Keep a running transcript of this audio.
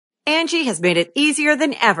Angie has made it easier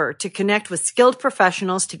than ever to connect with skilled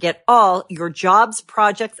professionals to get all your jobs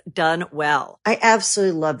projects done well. I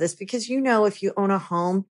absolutely love this because, if you own a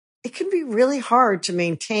home, it can be really hard to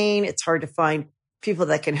maintain. It's hard to find people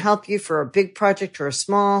that can help you for a big project or a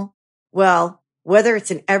small. Well, whether it's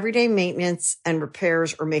in everyday maintenance and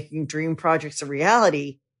repairs or making dream projects a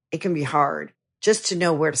reality, it can be hard just to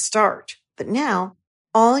know where to start. But now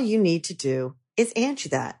all you need to do is Angie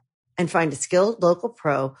that and find a skilled local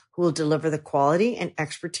pro who will deliver the quality and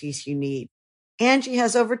expertise you need. Angie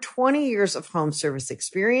has over 20 years of home service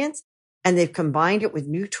experience, and they've combined it with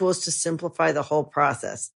new tools to simplify the whole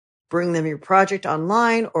process. Bring them your project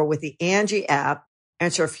online or with the Angie app,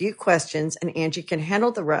 answer a few questions, and Angie can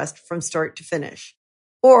handle the rest from start to finish.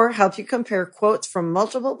 Or help you compare quotes from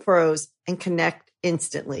multiple pros and connect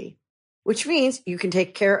instantly, which means you can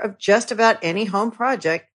take care of just about any home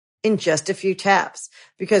project in just a few taps.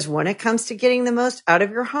 Because when it comes to getting the most out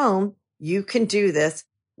of your home, you can do this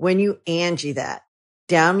when you Angie that.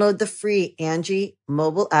 Download the free Angie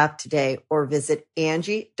mobile app today or visit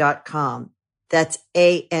Angie.com. That's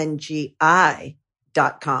ANGI.com.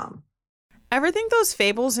 Ever think those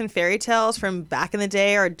fables and fairy tales from back in the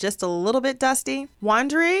day are just a little bit dusty?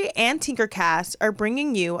 Wandery and Tinkercast are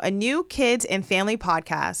bringing you a new kids and family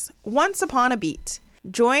podcast, Once Upon a Beat.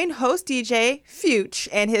 Join host DJ Fuchs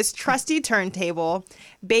and his trusty turntable,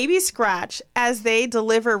 Baby Scratch, as they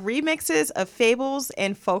deliver remixes of fables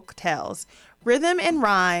and folk tales, rhythm and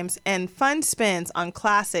rhymes, and fun spins on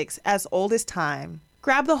classics as old as time.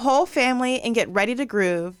 Grab the whole family and get ready to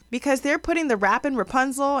groove, because they're putting the rappin'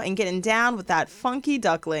 Rapunzel and getting down with that funky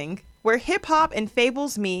duckling. Where hip-hop and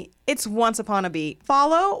fables meet, it's Once Upon a Beat.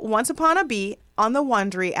 Follow Once Upon a Beat on the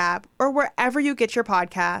Wandery app or wherever you get your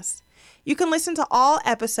podcasts. You can listen to all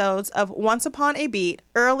episodes of Once Upon a Beat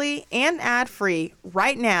early and ad-free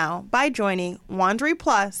right now by joining Wandery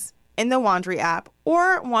Plus in the Wandery app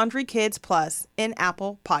or Wandery Kids Plus in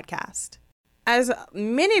Apple Podcast. As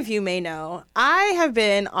many of you may know, I have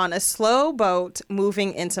been on a slow boat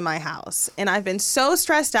moving into my house, and I've been so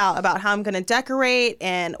stressed out about how I'm going to decorate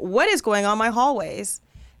and what is going on my hallways.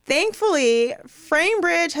 Thankfully,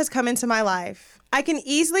 FrameBridge has come into my life. I can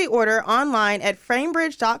easily order online at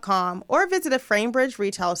framebridge.com or visit a FrameBridge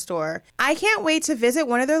retail store. I can't wait to visit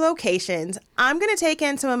one of their locations. I'm going to take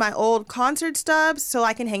in some of my old concert stubs so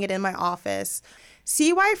I can hang it in my office.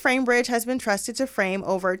 See why FrameBridge has been trusted to frame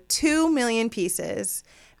over 2 million pieces.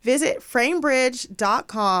 Visit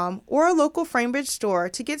framebridge.com or a local FrameBridge store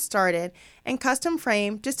to get started and custom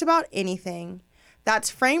frame just about anything.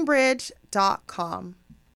 That's framebridge.com.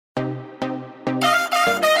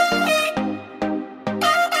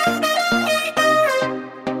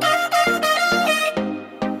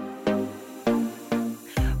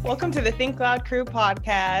 Welcome to the Think Loud Crew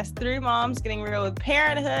podcast. 3 moms getting real with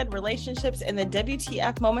parenthood, relationships, and the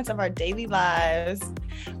WTF moments of our daily lives.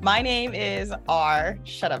 My name is R.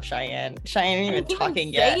 Shut up, Cheyenne. Cheyenne ain't even talking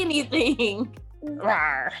yet. Say anything.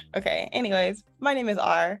 Rawr. Okay, anyways, my name is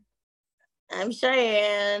R. I'm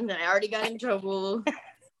Cheyenne. I already got in trouble.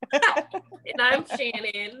 And I'm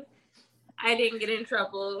Shannon. I didn't get in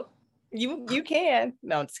trouble. You can.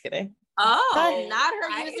 No, I'm just kidding. Oh, not her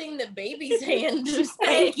using the baby's hand. Just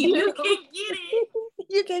thank you. You can get it.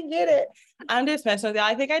 You can get it. I'm just messing with you.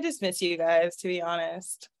 I think I just miss you guys, to be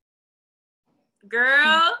honest.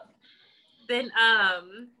 Girl, then I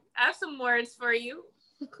have some words for you.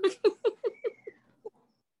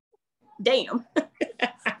 Damn.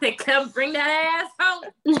 They come bring that ass home.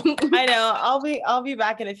 I know. I'll be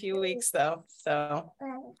back in a few weeks though. So In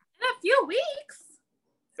a few weeks.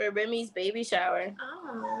 For Remy's baby shower.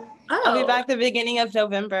 Oh. I'll be back the beginning of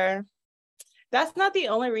November. That's not the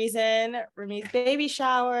only reason. Remy's baby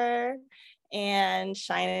shower and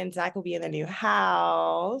Cheyenne and Zach will be in the new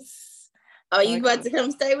house. Oh, you about to come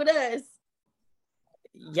stay with us?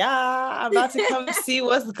 Yeah, I'm about to come see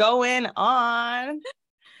what's going on.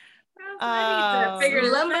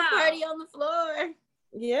 Lumber party on the floor.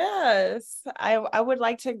 Yes, I would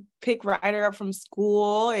like to pick Ryder up from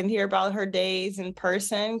school and hear about her days in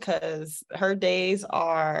person, because her days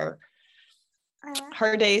are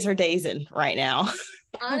dazing right now.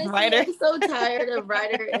 Honestly, Ryder. I'm so tired of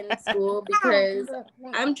Ryder in school because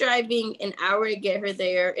I'm driving an hour to get her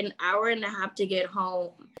there, an hour and a half to get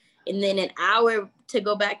home, and then an hour to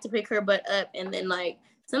go back to pick her butt up, and then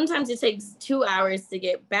sometimes it takes 2 hours to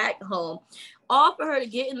get back home. All for her to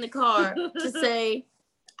get in the car to say,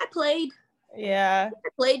 I played. Yeah. I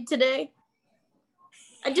played today.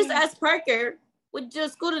 I just asked Parker, what'd you do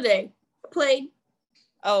at school today? I played.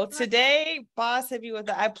 Oh, today, boss hit me with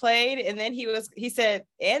I played, and then he said,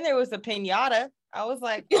 and there was a piñata. I was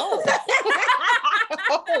like, oh.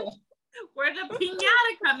 Where the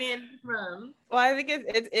piñata come in from? Well, I think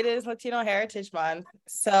it is Latino Heritage Month.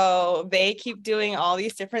 So they keep doing all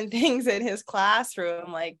these different things in his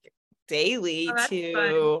classroom, like daily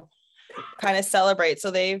to kind of celebrate.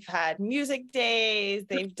 So they've had music days,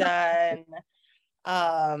 they've done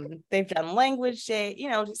language day,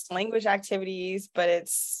 just language activities, but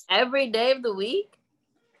it's every day of the week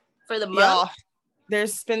for the month. Yeah,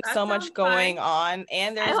 there's been so much going on,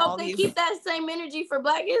 and there's I hope they keep that same energy for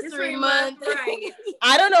Black History Month. Right.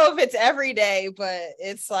 I don't know if it's every day, but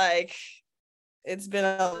it's like it's been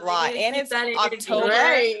a lot, and it's October.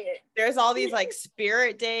 Right. There's all these like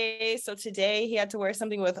spirit days. So today he had to wear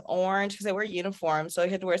something with orange because they wear uniforms. So he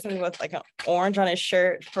had to wear something with like an orange on his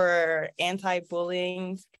shirt for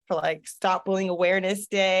anti-bullying, for like Stop Bullying Awareness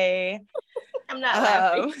Day. I'm not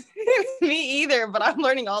laughing. Me either, but I'm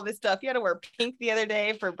learning all this stuff. He had to wear pink the other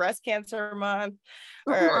day for Breast Cancer Month,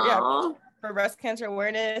 for breast cancer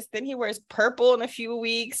awareness. Then he wears purple in a few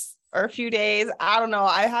weeks or a few days. I don't know.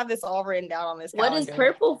 I have this all written down on this calendar. What is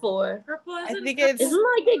purple for? Purple I think it's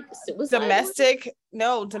domestic abuse.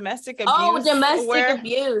 Oh, domestic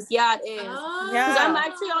abuse. Yeah, it is. Yeah. Because I'm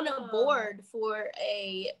actually on a board for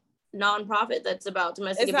a nonprofit that's about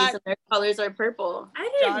domestic abuse, and their colors are purple. I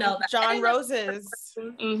didn't know that. John Roses.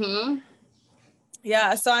 Mm-hmm.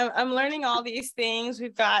 Yeah, so I'm learning all these things.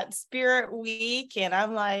 We've got Spirit Week, and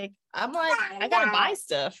I'm like, I gotta buy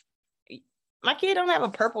stuff. My kid don't have a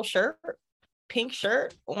purple shirt, pink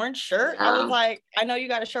shirt, orange shirt. I was like, I know you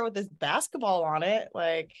got a shirt with this basketball on it,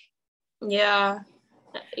 like. Yeah.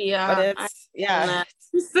 But it's you got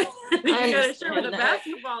a shirt with a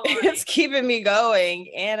basketball on it. It's keeping me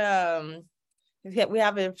going, and we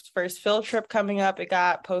have a first field trip coming up. It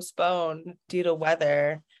got postponed due to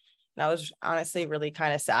weather, and I was honestly really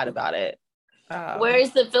kind of sad about it. Where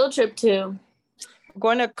is the field trip to?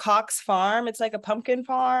 Going to Cox Farm. It's like a pumpkin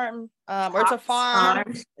farm, or it's a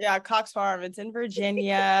farm. Yeah, Cox Farm. It's in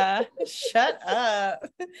Virginia. Shut up.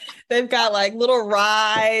 They've got like little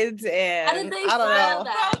rides, and how did they I don't know.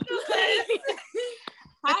 That?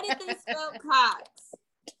 How did they spell Cox?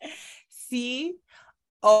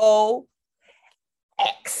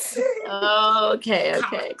 COX. Oh, okay.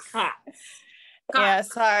 Cox. Yeah,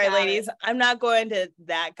 sorry, ladies. I'm not going to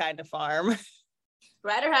that kind of farm.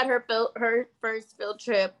 Ryder had her first field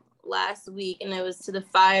trip last week, and it was to the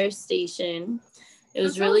fire station. It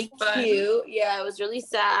was really cute. Yeah, it was really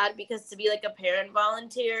sad because to be like a parent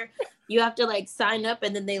volunteer, you have to like sign up,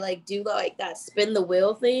 and then they like do like that spin the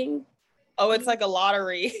wheel thing. Oh, it's like a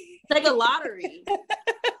lottery. It's like a lottery.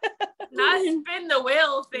 Not spin the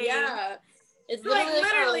wheel thing. Yeah. It's like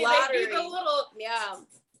literally a lottery. they do the little. Yeah.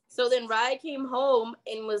 So then Rye came home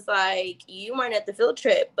and was like, you weren't at the field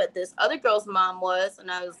trip, but this other girl's mom was.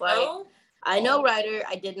 And I was like, I know, Ryder,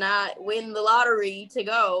 I did not win the lottery to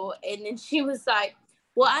go. And then she was like,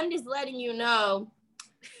 well, I'm just letting you know.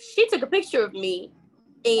 She took a picture of me.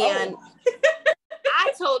 And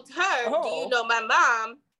I told her, do you know my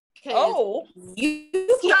mom? Because you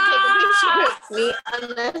can't take a picture of me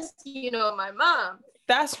unless you know my mom.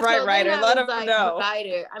 That's right, Ryder. Let them know.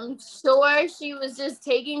 Ryder, I'm sure she was just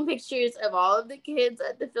taking pictures of all of the kids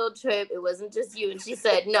at the field trip. It wasn't just you. And she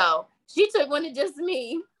said, no, she took one of just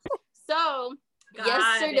me. So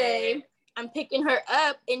yesterday, I'm picking her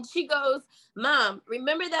up and she goes, Mom,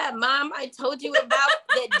 remember that mom I told you about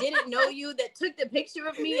that didn't know you, that took the picture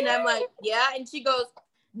of me? And I'm like, yeah. And she goes,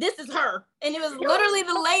 this is her. And it was literally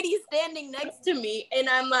the lady standing next to me. And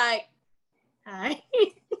I'm like, hi.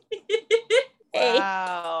 Hey.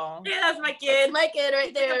 Wow. Yeah, that's my kid. That's my kid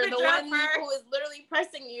right there. The one who is literally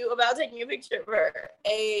pressing you about taking a picture of her.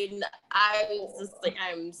 And I was just like,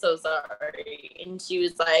 I'm so sorry. And she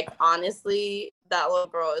was like, honestly, that little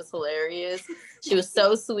girl is hilarious. She was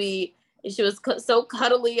so sweet. And she was so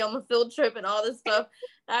cuddly on the field trip and all this stuff.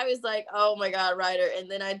 I was like, oh my God, Ryder. And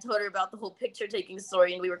then I told her about the whole picture taking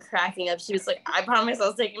story and we were cracking up. She was like, I promise I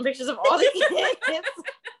was taking pictures of all the kids.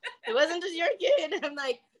 It wasn't just your kid. I'm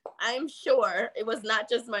like, I'm sure it was not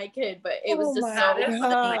just my kid, but it was just so funny. I'm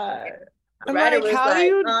like, how do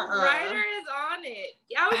you? Ryder is on it.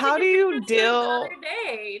 How do you deal? The other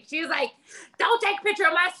day, she was like, "Don't take a picture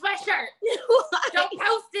of my sweatshirt. Don't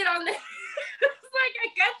post it on there." It's like, I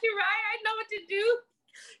got you, right? I know what to do.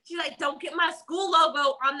 She's like, "Don't get my school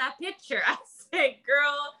logo on that picture." I said,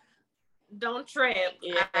 "Girl, don't trip."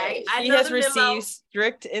 Yeah. She has received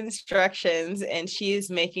strict instructions, and she is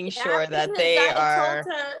making sure that they are.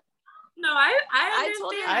 No, I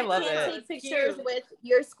told her I love can't take pictures with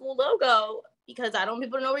your school logo because I don't want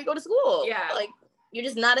people to know where you go to school. Yeah, like you're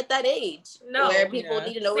just not at that age where people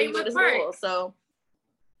need to know where you go to school. So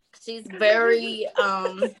She's very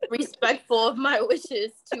respectful of my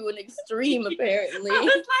wishes to an extreme, apparently. I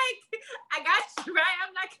was like, I got you, right?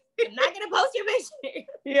 I'm not gonna post your picture.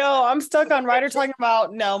 Yo, I'm stuck on Ryder talking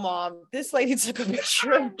about, no, mom, this lady took a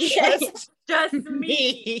picture of just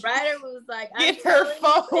me. Ryder was like, get her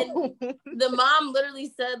phone. The mom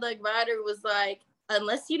literally said, like, Ryder was like,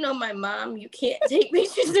 unless you know my mom, you can't take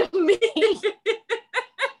pictures of me.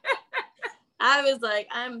 I was like,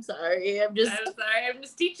 I'm sorry. I'm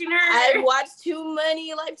just teaching her. I've watched too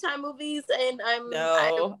many Lifetime movies, and I've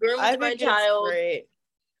groomed my child. Great.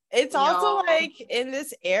 It's also like in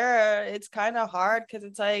this era, it's kind of hard because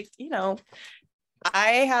it's like, you know, I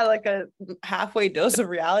had like a halfway dose of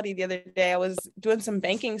reality the other day. I was doing some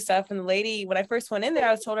banking stuff, and the lady, when I first went in there,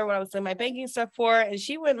 I was told her what I was doing my banking stuff for, and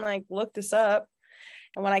she went and like looked this up.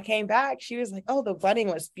 And when I came back, she was like, "Oh, the wedding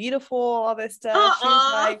was beautiful, all this stuff." She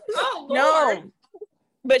was like, "No,"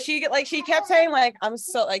 but she kept saying like, "I'm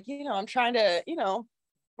so like, you know, I'm trying to, you know,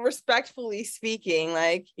 respectfully speaking,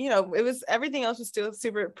 like, you know, it was everything else was still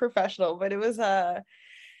super professional, but it was at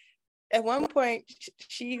one point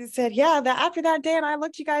she said, yeah, that after that day and I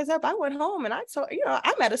looked you guys up, I went home and I saw, you know,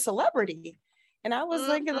 I met a celebrity." And I was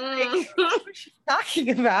like, what is she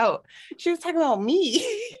talking about? She was talking about me.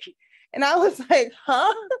 And I was like,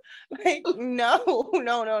 huh? Like, no.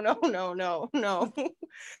 No.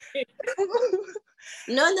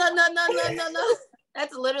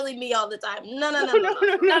 That's literally me all the time. No.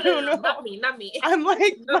 Not me. I'm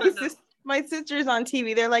like, my sister's on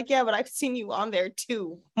TV. They're like, yeah, but I've seen you on there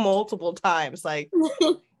too, multiple times. Like,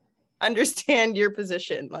 understand your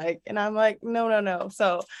position. Like, and I'm like, no.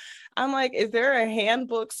 So I'm like, is there a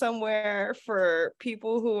handbook somewhere for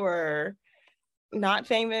people who are not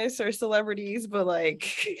famous or celebrities, but like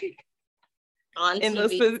on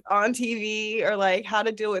TV, or like how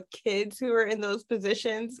to deal with kids who are in those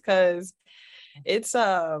positions? Because it's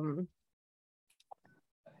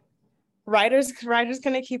Ryder's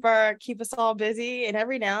gonna keep us all busy, and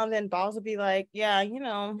every now and then Balls will be like, yeah, you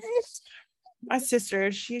know, my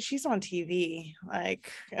sister, she's on TV,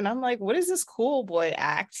 like, and I'm like, what is this cool boy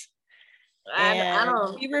act?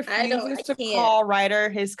 And he refuses to call Ryder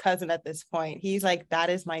his cousin at this point. He's like, that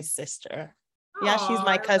is my sister. Aww. Yeah, she's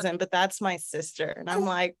my cousin, but that's my sister. And I'm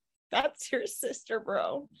like, that's your sister,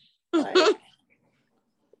 bro. Like,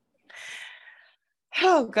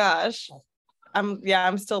 oh gosh.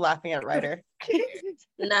 I'm still laughing at Ryder.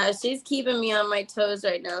 No, she's keeping me on my toes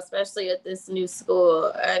right now, especially at this new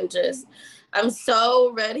school. I'm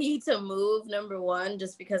so ready to move, number one,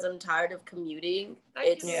 just because I'm tired of commuting.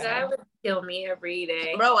 That would kill me every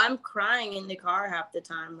day. Bro, I'm crying in the car half the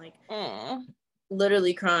time, like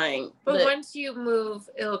literally crying. But once you move,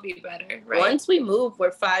 it'll be better, right? Once we move,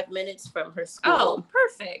 we're 5 minutes from her school. Oh,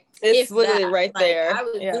 perfect. It's literally right there. I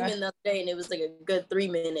was moving the other day and it was like a good 3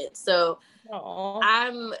 minutes. So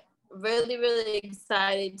I'm really, really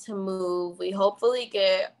excited to move. We hopefully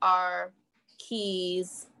get our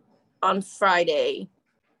keys on Friday,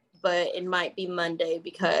 but it might be Monday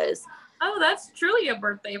because that's truly a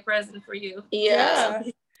birthday present for you. Yeah.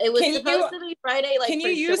 It was supposed to be Friday, like, can you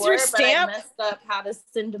use your stamp? But I messed up how to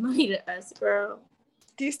send money to us, girl.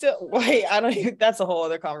 Do you still wait? I don't even, that's a whole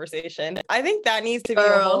other conversation. I think that needs to be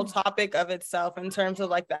a whole topic of itself in terms of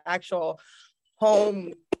like the actual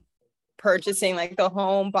home purchasing, like the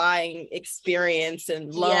home buying experience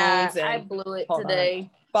and loans. Yeah, I blew it today.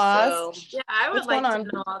 Boss. So, yeah, I would like to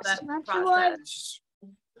know all that process.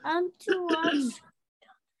 To watch.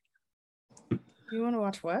 You want to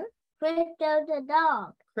watch what? Crypto the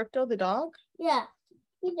dog. Crypto the dog? Yeah,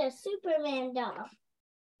 he's a Superman dog.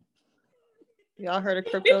 Y'all heard of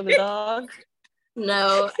Crypto the dog?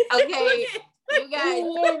 No. Okay, you guys,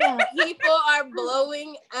 people are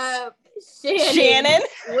blowing up Shannon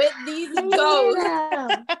with these ghosts.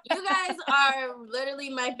 You guys are literally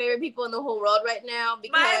my favorite people in the whole world right now.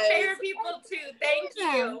 Because my favorite people too. Thank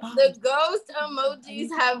you. The ghost emojis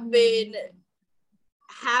have been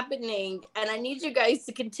happening, and I need you guys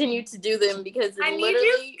to continue to do them because I need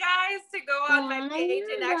you guys to go on my page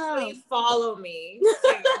and actually follow me.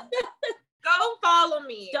 Go follow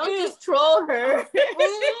me. Don't just troll her.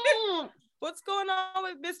 What's going on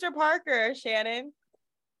with Mr. Parker, Shannon?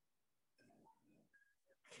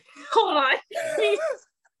 Hold on.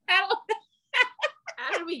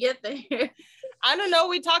 How did we get there? I don't know.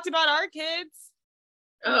 We talked about our kids.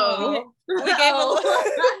 Oh. We gave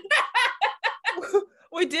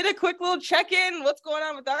we did a quick little check-in. What's going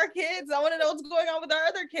on with our kids? I want to know what's going on with our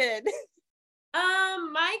other kid.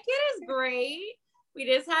 My kid is great. We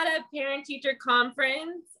just had a parent-teacher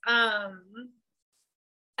conference. I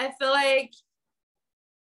feel like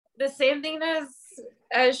the same thing as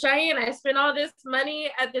Cheyenne, I spent all this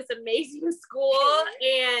money at this amazing school.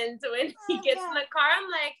 And when he gets in the car, I'm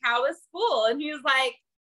like, how was school? And he was like,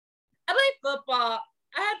 I played football.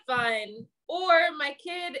 I had fun. Or my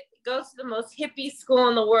kid goes to the most hippie school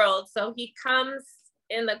in the world. So he comes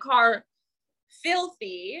in the car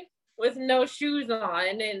filthy with no shoes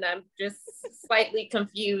on. And I'm just slightly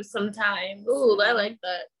confused sometimes. Ooh, I like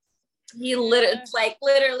that. He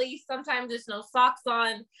literally, sometimes there's no socks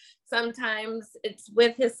on. Sometimes it's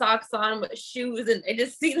with his socks on with shoes, and I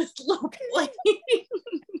just see this little boy.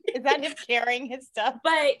 Is that him carrying his stuff?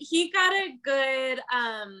 But he got a good,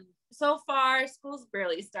 so far, school's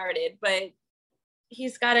barely started, but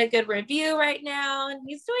he's got a good review right now, and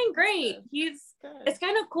he's doing great. It's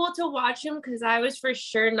kind of cool to watch him because I was for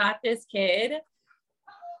sure not this kid.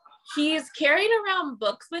 He's carrying around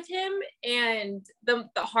books with him, and the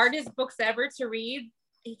hardest books ever to read,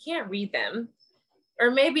 he can't read them. Or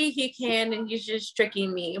maybe he can and he's just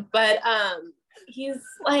tricking me. But he's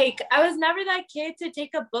like, I was never that kid to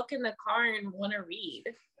take a book in the car and want to read.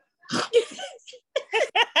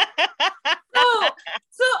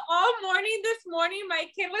 So all morning this morning, my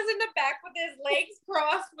kid was in the back with his legs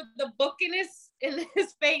crossed with the book in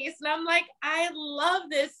his face. And I'm like, I love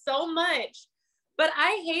this so much. But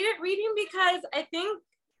I hated reading because I think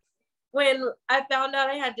when I found out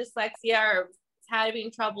I had dyslexia or was having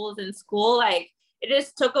troubles in school, like it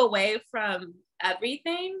just took away from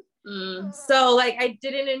everything. So like I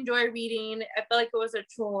didn't enjoy reading. I felt like it was a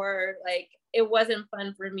chore. Like it wasn't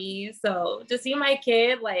fun for me. So to see my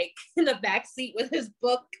kid like in the back seat with his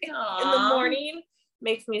book in the morning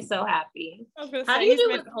makes me so happy. How do you do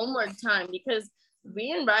with homework time? Because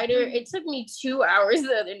me and Ryder, it took me 2 hours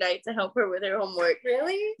the other night to help her with her homework.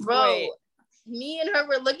 Really? Bro, Wait. Me and her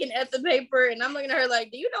were looking at the paper and I'm looking at her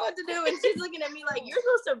like, do you know what to do? And she's looking at me like, you're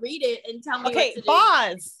supposed to read it and tell me what to do.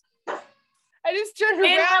 Pause. I just turned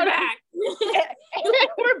around.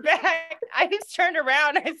 We're back. I just turned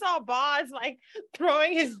around. I saw Boz like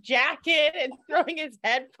throwing his jacket and throwing his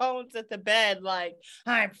headphones at the bed. Like,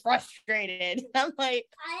 I'm frustrated. I'm like,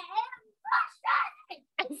 I am frustrated.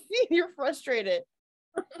 I see you're frustrated.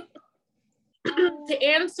 To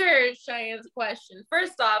answer Cheyenne's question,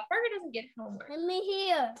 first off, Parker doesn't get homework. Let me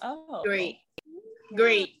hear. Oh,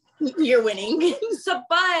 Great. You're winning. So,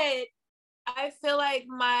 but I feel like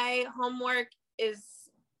my homework is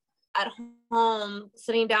at home,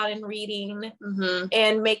 sitting down and reading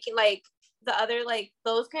and making like the other, like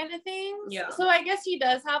those kind of things. Yeah. So I guess he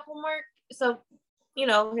does have homework. So, you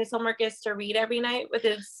know, his homework is to read every night with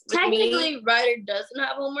Technically, me. Ryder doesn't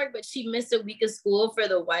have homework, but she missed a week of school for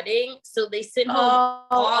the wedding. So they sent home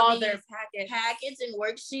all their these packets and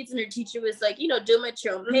worksheets. And her teacher was like, you know, do them at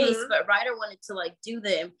your own pace. But Ryder wanted to like do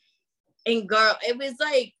them. And girl, it was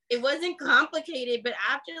like, it wasn't complicated. But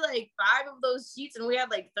after like 5 of those sheets and we had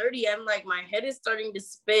like 30, I'm like, my head is starting to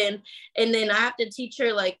spin. And then I have to teach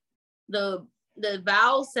her like the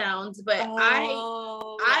vowel sounds, but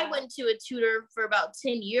I went to a tutor for about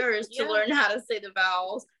 10 years to learn how to say the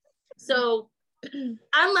vowels. So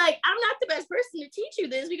I'm like, I'm not the best person to teach you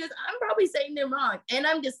this because I'm probably saying them wrong and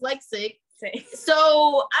I'm dyslexic.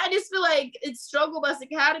 So I just feel like it's Struggle Bus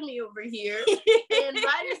Academy over here. And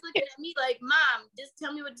Ryder's looking at me like, Mom, just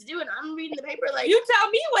tell me what to do. And I'm reading the paper like, You tell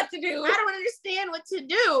me what to do. I don't understand what to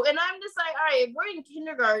do. And I'm just like, all right, if we're in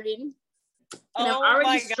kindergarten and I'm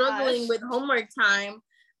already struggling with homework time,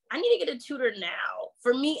 I need to get a tutor now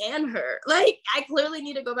for me and her. Like, I clearly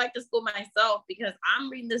need to go back to school myself because I'm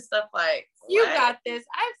reading this stuff like, you got this.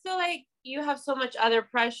 I feel like you have so much other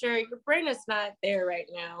pressure. Your brain is not there right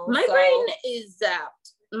now. My brain is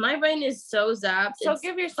zapped. My brain is so zapped. So it's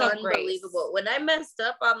give yourself unbelievable. grace. When I messed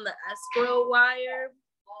up on the escrow wire,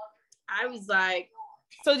 I was like,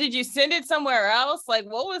 so did you send it somewhere else? Like,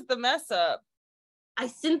 what was the mess up? I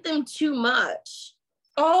sent them too much.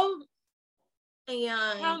 Oh,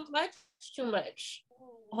 and how much? Too much.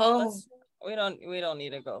 Oh, We don't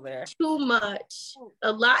need to go there. too much.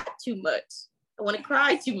 A lot too much. I want to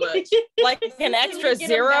cry too much. Like an extra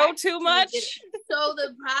zero too much? So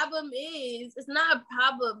the problem is, it's not a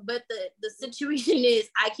problem, but the situation is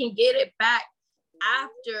I can get it back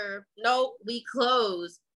after we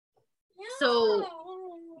close. So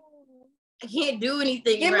I can't do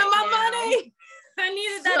anything. Give me right my now. money. I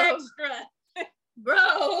needed that extra. Bro,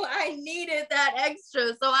 I needed that extra.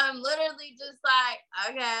 So I'm literally just like,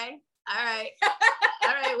 okay, all right.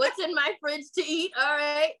 All right, what's in my fridge to eat? All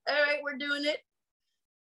right, we're doing it.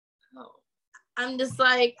 Oh, I'm just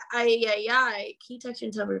like, can you text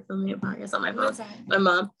and tell her to film me a podcast on my phone? My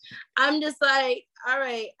mom. I'm just like, all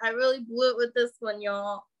right, I really blew it with this one,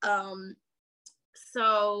 y'all.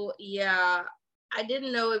 So yeah, I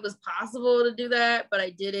didn't know it was possible to do that, but I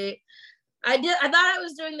did it. I thought I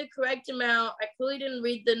was doing the correct amount. I clearly didn't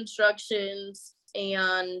read the instructions,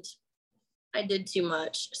 and I did too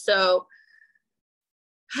much. So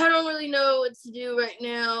I don't really know what to do right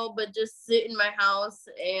now, but just sit in my house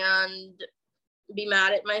and be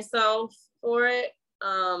mad at myself for it.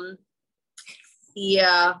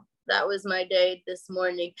 Yeah, that was my day this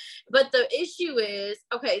morning. But the issue is,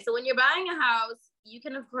 okay, so when you're buying a house, you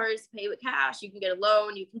can, of course, pay with cash. You can get a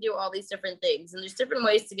loan. You can do all these different things. And there's different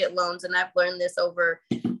ways to get loans. And I've learned this over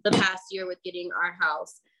the past year with getting our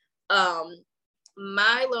house.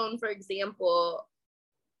 My loan, for example,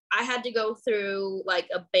 I had to go through like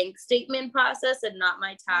a bank statement process and not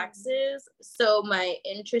my taxes. So my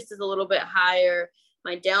interest is a little bit higher.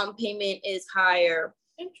 My down payment is higher.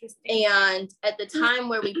 Interesting. And at the time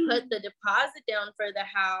where we put the deposit down for the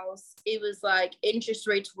house, it was like interest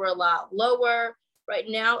rates were a lot lower. Right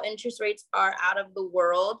now, interest rates are out of the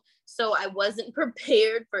world. So I wasn't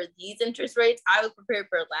prepared for these interest rates. I was prepared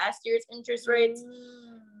for last year's interest rates.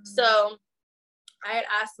 So I had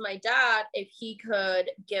asked my dad if he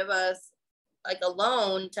could give us like a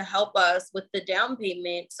loan to help us with the down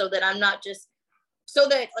payment so that I'm not just, so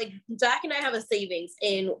that like Zach and I have a savings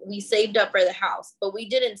and we saved up for the house, but we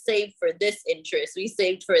didn't save for this interest. We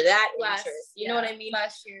saved for that interest. You know what I mean?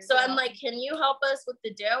 Last year. So I'm like, can you help us with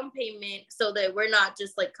the down payment so that we're not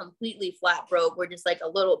just like completely flat broke? We're just like a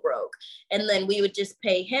little broke. And then we would just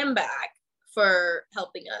pay him back for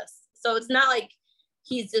helping us. So it's not like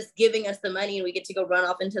he's just giving us the money and we get to go run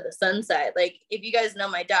off into the sunset. Like, if you guys know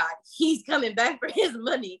my dad, he's coming back for his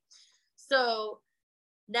money. So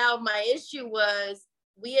now my issue was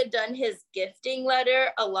we had done his gifting letter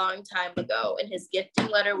a long time ago, and his gifting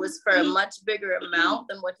letter was for a much bigger amount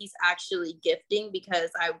than what he's actually gifting because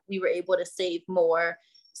we were able to save more.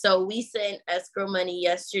 So we sent escrow money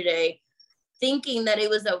yesterday thinking that it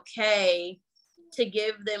was okay to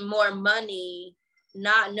give them more money,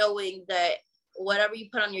 not knowing that whatever you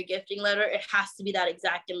put on your gifting letter, it has to be that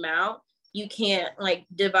exact amount. You can't like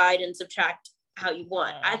divide and subtract how you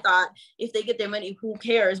want. I thought if they get their money, who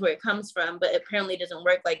cares where it comes from? But apparently it doesn't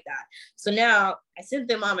work like that. So now I sent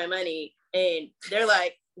them all my money and they're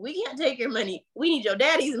like, we can't take your money. We need your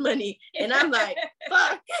daddy's money. And I'm like,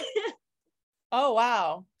 fuck. Oh,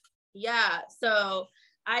 wow. Yeah. So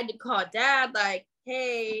I had to call dad like,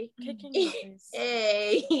 hey, hey,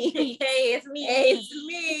 hey, it's me. Hey, it's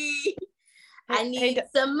me. I need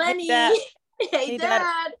some money. Hey,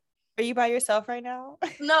 Dad. Are you by yourself right now?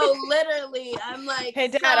 No, literally. I'm like, hey,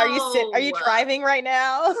 Dad, are you driving right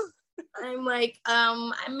now? I'm like,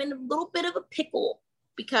 I'm in a little bit of a pickle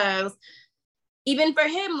because even for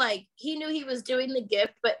him, like he knew he was doing the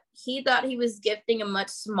gift, but he thought he was gifting a much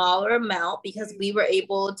smaller amount because we were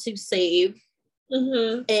able to save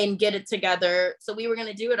and get it together. So we were going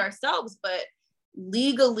to do it ourselves, but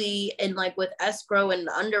legally and like with escrow and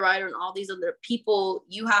the underwriter and all these other people,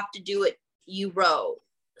 you have to do it you wrote.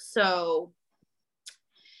 So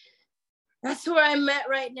that's where I'm at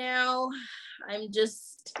right now. I'm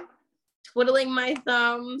just twiddling my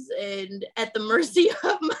thumbs and at the mercy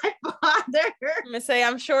of my father. I'm gonna say,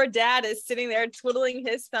 I'm sure Dad is sitting there twiddling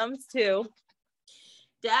his thumbs too.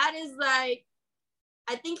 Dad is like,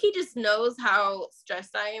 I think he just knows how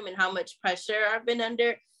stressed I am and how much pressure I've been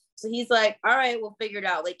under. So he's like, all right, we'll figure it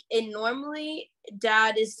out. Like, and normally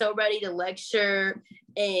Dad is so ready to lecture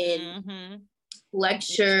and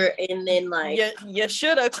lecture and then like you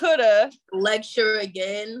shoulda, coulda lecture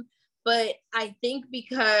again. But I think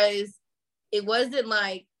because it wasn't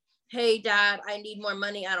like, hey, Dad, I need more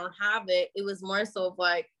money, I don't have it. It was more so of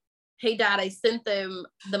like, hey, Dad, I sent them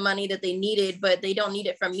the money that they needed, but they don't need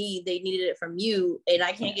it from me. They needed it from you. And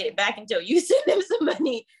I can't get it back until you send them some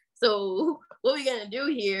money. So what are we going to do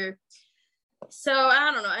here? So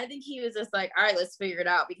I don't know. I think he was just like, all right, let's figure it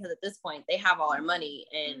out. Because at this point, they have all our money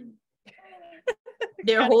and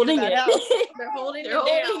they're holding it. They're holding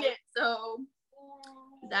it. So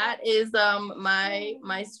that is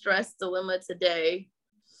my stress dilemma today.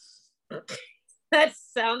 That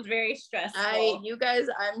sounds very stressful. You guys,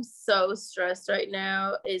 I'm so stressed right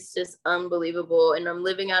now. It's just unbelievable. And I'm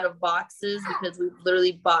living out of boxes because we've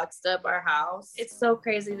literally boxed up our house. It's so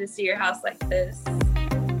crazy to see your house like this.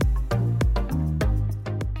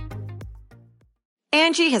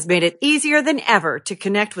 Angie has made it easier than ever to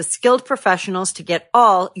connect with skilled professionals to get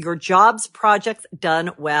all your jobs projects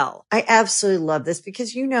done well. I absolutely love this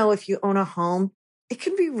because, you know, if you own a home, it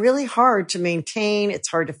can be really hard to maintain. It's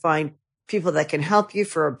hard to find people that can help you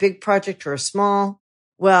for a big project or a small.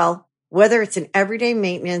 Well, whether it's in everyday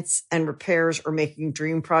maintenance and repairs or making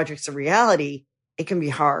dream projects a reality, it can be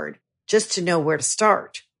hard just to know where to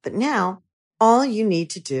start. But now All you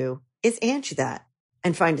need to do is Angie that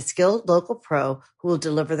and find a skilled local pro who will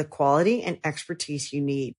deliver the quality and expertise you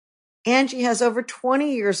need. Angie has over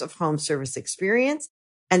 20 years of home service experience,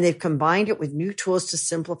 and they've combined it with new tools to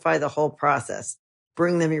simplify the whole process.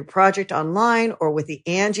 Bring them your project online or with the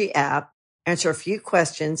Angie app, answer a few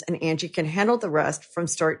questions, and Angie can handle the rest from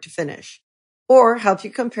start to finish. Or help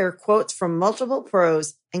you compare quotes from multiple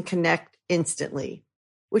pros and connect instantly,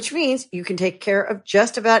 which means you can take care of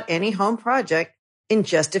just about any home project in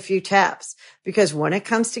just a few taps. Because when it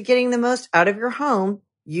comes to getting the most out of your home,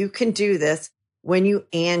 you can do this when you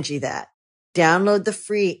Angie that. Download the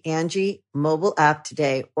free Angie mobile app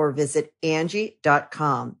today or visit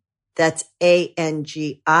Angie.com. That's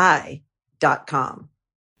ANGI.com.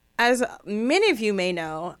 As many of you may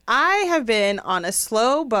know, I have been on a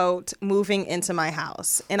slow boat moving into my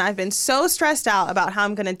house, and I've been so stressed out about how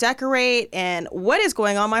I'm going to decorate and what is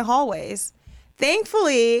going on my hallways.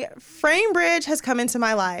 Thankfully, FrameBridge has come into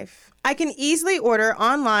my life. I can easily order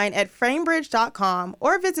online at framebridge.com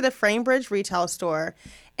or visit a FrameBridge retail store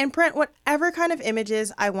and print whatever kind of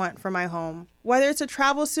images I want for my home. Whether it's a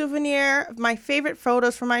travel souvenir, my favorite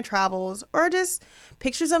photos from my travels, or just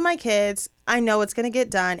pictures of my kids, I know it's going to get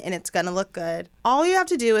done and it's going to look good. All you have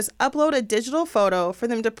to do is upload a digital photo for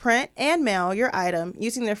them to print and mail your item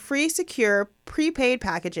using their free, secure, prepaid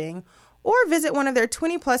packaging, or visit one of their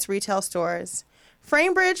 20-plus retail stores.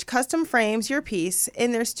 FrameBridge custom frames your piece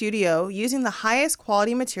in their studio using the highest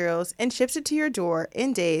quality materials and ships it to your door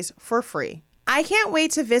in days for free. I can't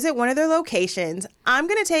wait to visit one of their locations. I'm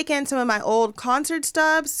going to take in some of my old concert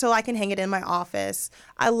stubs so I can hang it in my office.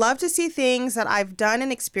 I love to see things that I've done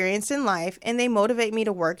and experienced in life, and they motivate me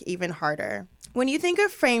to work even harder. When you think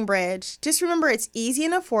of FrameBridge, just remember it's easy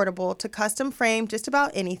and affordable to custom frame just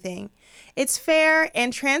about anything. It's fair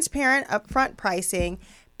and transparent upfront pricing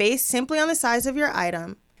based simply on the size of your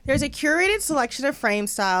item. There's a curated selection of frame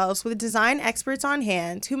styles with design experts on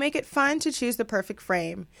hand who make it fun to choose the perfect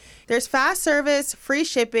frame. There's fast service, free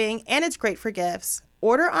shipping, and it's great for gifts.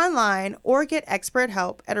 Order online or get expert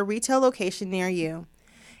help at a retail location near you.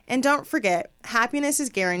 And don't forget, happiness is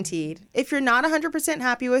guaranteed. If you're not 100%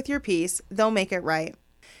 happy with your piece, they'll make it right.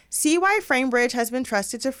 See why FrameBridge has been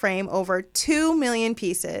trusted to frame over 2 million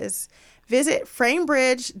pieces. Visit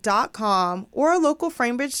framebridge.com or a local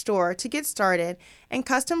FrameBridge store to get started and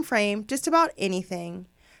custom frame just about anything.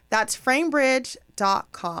 That's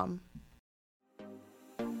framebridge.com.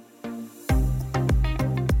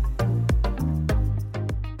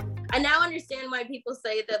 I now understand why people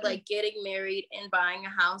say that like getting married and buying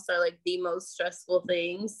a house are like the most stressful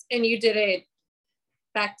things. And you did it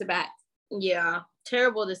back to back. Yeah,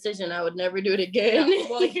 terrible decision. I would never do it again.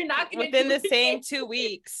 Well, you're not going to Within the same 2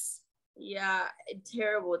 weeks. Yeah,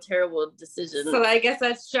 terrible decision. So I guess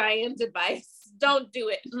that's Cheyenne's advice. Don't do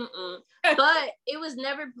it. But it was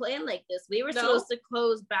never planned like this. We were supposed to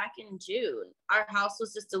close back in June. Our house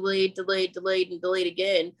was just delayed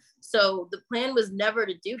again. So the plan was never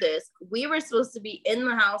to do this. We were supposed to be in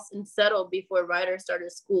the house and settled before Ryder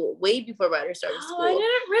started school, way before Ryder started school. Oh, I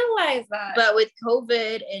didn't realize that. But with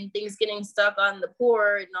COVID and things getting stuck on the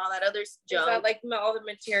port and all that other junk. Is that like all the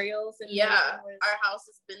materials? And yeah, our house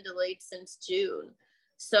has been delayed since June.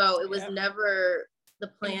 So it was never the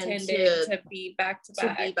plan to be back to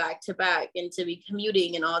back and to be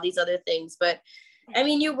commuting and all these other things. But I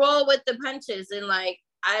mean, you roll with the punches, and like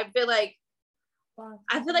I feel like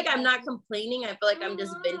I'm not complaining. I feel like I'm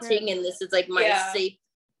just venting, and this is like my safe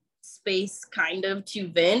space kind of to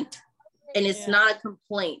vent. And it's not a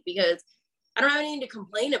complaint because I don't have anything to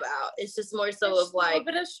complain about. It's just more so of like a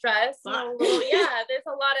little bit of stress. There's a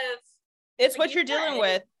lot of. It's what you're dealing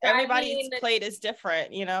with. Everybody's plate is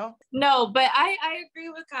different, you know? No, but I agree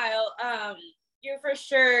with Kyle. You're for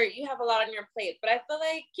sure, you have a lot on your plate, but I feel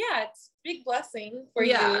like, it's a big blessing for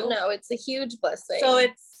you. Yeah, no, it's a huge blessing. So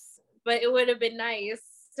but it would have been nice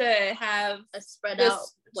to have a spread out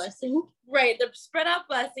blessing. Right, the spread out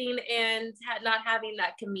blessing and not having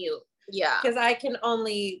that commute. Yeah. Because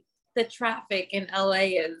the traffic in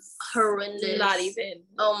LA is horrendous. Not even.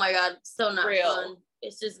 Oh my God, so not real. Fun.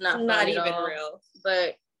 It's just not even real.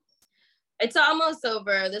 But it's almost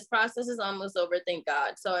over. This process is almost over, thank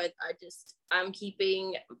God. So I'm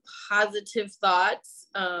keeping positive thoughts.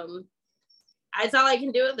 That's all I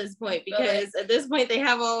can do at this point, because at this point they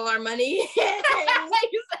have all of our money.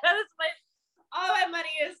 All my money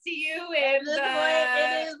is to you, and at this point,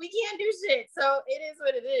 it is. We can't do shit, so it is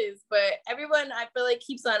what it is. But everyone, I feel like,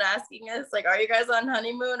 keeps on asking us, like, "Are you guys on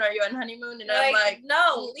honeymoon? Are you on honeymoon?" And I'm like,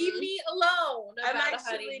 "No, leave me alone." I'm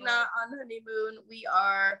actually not on honeymoon. We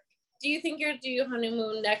are. Do you think you're due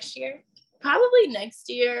honeymoon next year? Probably next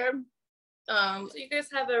year. So you guys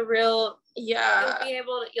have a real,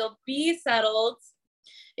 you'll be settled.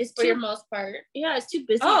 It's for your most part. Yeah, it's too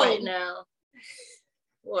busy right now.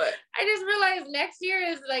 What? I just realized next year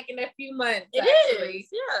is like in a few months. It is.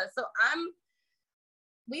 Yeah. So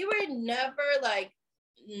we were never like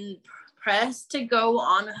pressed to go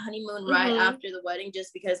on a honeymoon right after the wedding,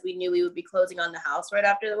 just because we knew we would be closing on the house right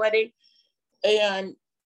after the wedding. And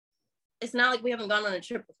it's not like we haven't gone on a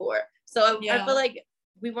trip before. So I feel like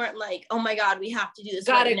we weren't like, oh my God, we have to do this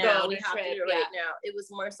right now. We have to do it right now. It was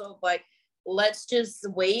more so like, let's just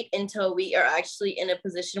wait until we are actually in a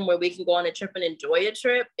position where we can go on a trip and enjoy a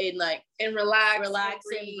trip and relax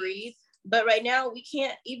and breathe. But right now we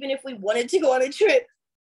can't, even if we wanted to go on a trip,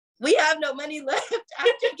 we have no money left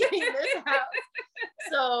after getting this house.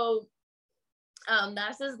 So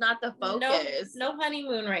that's just not the focus. No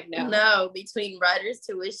honeymoon right now. No, between Ryder's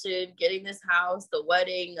tuition, getting this house, the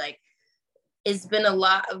wedding, like it's been a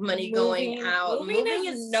lot of money going out. Moving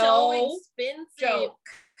is so expensive. Joke.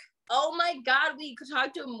 Oh my God, we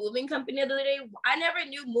talked to a moving company the other day. I never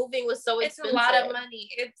knew moving was so expensive. It's a lot of money.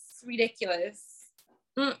 It's ridiculous.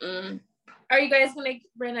 Are you guys going to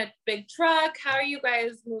rent a big truck? How are you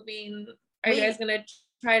guys moving? Are you guys going to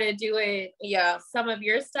try to do it? Yeah. Some of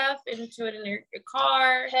your stuff into it in your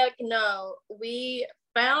car? Heck no. We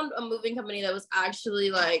found a moving company that was actually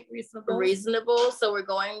like reasonable. So we're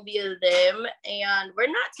going via them, and we're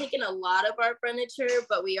not taking a lot of our furniture,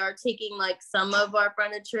 but we are taking like some of our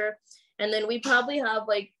furniture. And then we probably have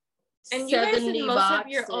like and you guys did most boxes.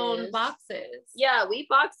 Of your own boxes. Yeah, we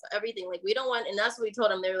box everything. Like we don't want, and that's what we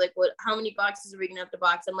told them. They were like, "What? How many boxes are we gonna have to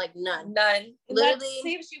box?" I'm like, "None." Literally, that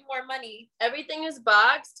saves you more money. Everything is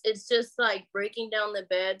boxed. It's just like breaking down the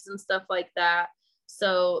beds and stuff like that.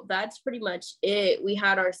 So that's pretty much it. We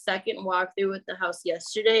had our second walkthrough with the house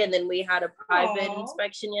yesterday, and then we had a private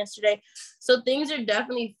inspection yesterday. So things are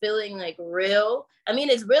definitely feeling like real. I mean,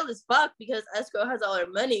 it's real as fuck because escrow has all our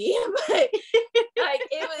money, but like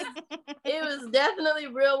it was definitely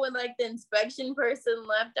real when like the inspection person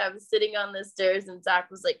left. I was sitting on the stairs and Zach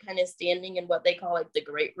was like kind of standing in what they call like the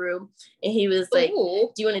great room, and he was like,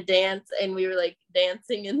 "Do you want to dance?" And we were like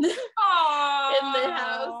dancing in the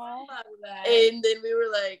house. And then we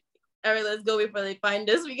were like, all right, let's go before they find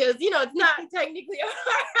us, because it's not technically our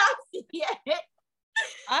house yet.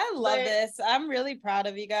 I love this. I'm really proud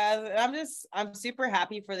of you guys. I'm super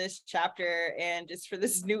happy for this chapter and just for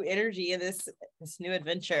this new energy and this new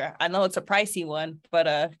adventure. I know it's a pricey one, but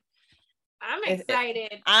I'm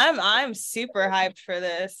excited. I'm super hyped for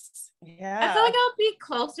this. Yeah. I feel like I'll be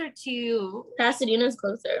closer to Pasadena's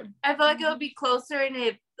closer. I feel like it'll be closer and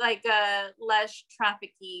a less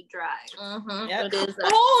trafficy drive. Yep. It is.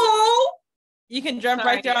 You can jump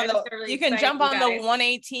right there on the. You can jump on the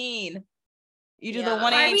 118. You do the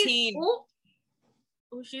 118. Oh,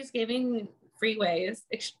 she's giving freeways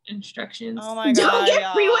instructions. Oh my God! Don't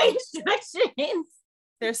get freeway instructions.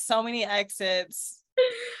 There's so many exits.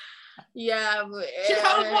 Yeah, but she's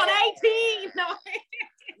on 118.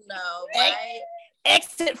 No, right?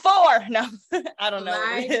 Exit 4. No, I don't know.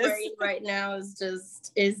 My brain right now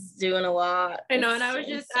is doing a lot. I know, and I was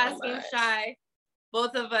just asking Shy,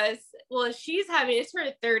 both of us. Well, it's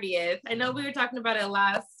her 30th. I know we were talking about it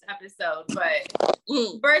last episode, but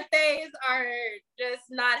birthdays are just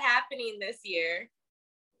not happening this year.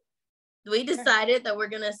 We decided that we're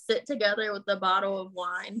gonna sit together with a bottle of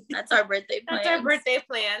wine. That's our birthday plans. That's our birthday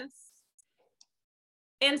plans.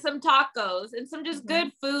 And some tacos and some just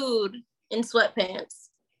good food. In sweatpants.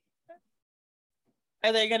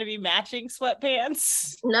 Are they going to be matching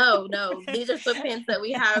sweatpants? No. These are sweatpants that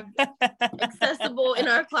we have accessible in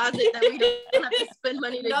our closet that we don't have to spend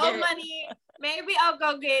money to get. No money. Maybe I'll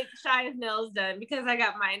go get Shy's nails done because I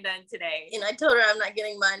got mine done today. And I told her I'm not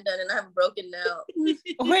getting mine done and I have a broken nail.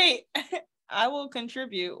 Wait, I will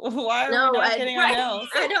contribute. Why are we not getting our nails?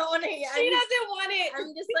 I don't want to. She doesn't want it.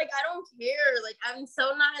 I'm just like, I don't care. Like, I'm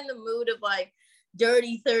so not in the mood of like,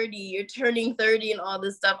 dirty 30, you're turning 30 and all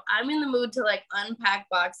this stuff. I'm in the mood to like unpack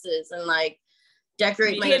boxes and like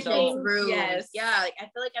decorate my kids' rooms. Yes. Yeah, like I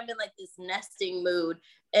feel like I'm in like this nesting mood.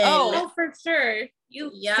 And for sure.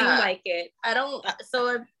 You seem like it. I don't.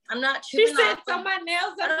 So I'm not. She said, "So my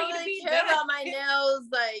nails I don't really care about my nails.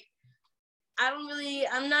 Like I don't really.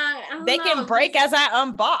 I'm not. They can break as I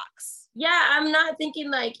unbox. Yeah, I'm not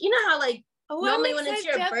thinking like how like normally when it's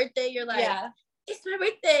your birthday, you're like. Yeah. It's my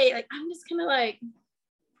birthday. Like, I'm just kind of like,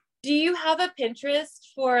 do you have a Pinterest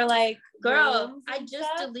for like, girl, I just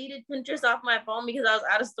deleted Pinterest off my phone because I was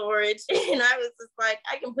out of storage. And I was just like,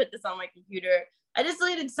 I can put this on my computer. I just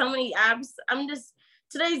deleted so many apps. I'm just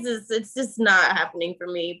it's just not happening for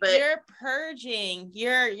me. But you're purging,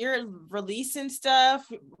 you're releasing stuff.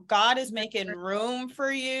 God is making room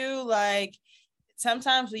for you. Like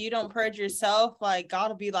sometimes when you don't purge yourself, like God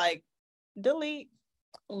will be like, delete,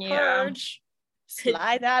 purge,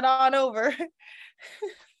 slide that on over.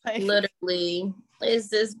 Like, literally, it's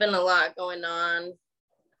just been a lot going on.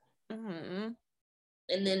 mm-hmm.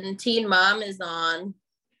 And then Teen Mom is on.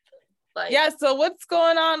 Like, yeah, so what's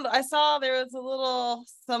going on? I saw there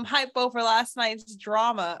was some hypo for last night's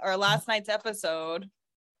drama or last night's episode.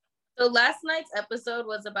 So last night's episode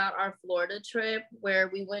was about our Florida trip where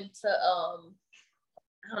we went to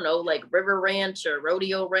I don't know, like River Ranch or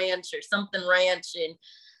Rodeo Ranch or something ranch, and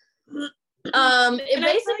it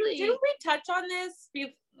basically didn't we touch on this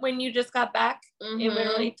when you just got back? Mm-hmm. And we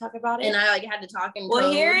really talk about it, and I like had to talk in well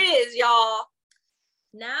code. Here it is, y'all.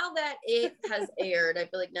 Now that it has aired, I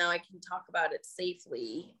feel like now I can talk about it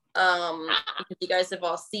safely. Because you guys have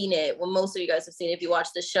all seen it. Well, most of you guys have seen it if you watch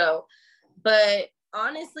the show. But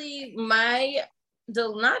honestly, my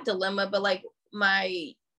not dilemma, but like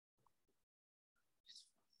my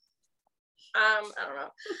I don't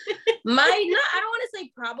know. I don't want to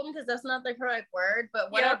say problem because that's not the correct word,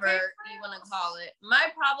 but whatever you want to call it. My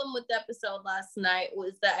problem with the episode last night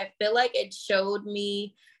was that I feel like it showed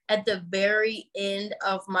me at the very end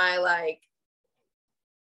of my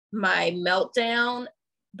meltdown,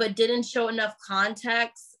 but didn't show enough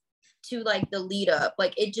context to like the lead up.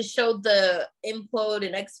 Like it just showed the implode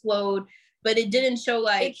and explode, but it didn't show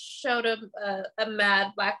like, it showed a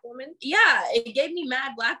mad Black woman. Yeah, it gave me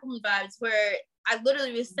mad Black woman vibes where I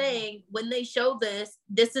literally was saying when they show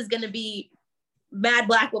this is going to be mad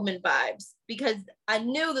Black woman vibes, because I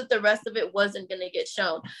knew that the rest of it wasn't going to get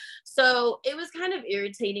shown. So it was kind of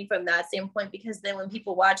irritating from that standpoint, because then when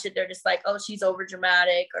people watch it, they're just like, oh, she's over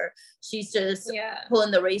dramatic, or she's just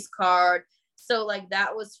pulling the race card. So like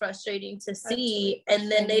that was frustrating to see.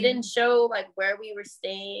 And then they didn't show like where we were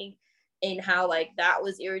staying and how like that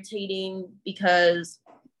was irritating, because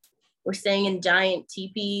we're staying in giant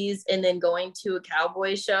teepees and then going to a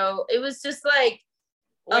cowboy show. It was just like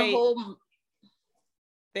a whole...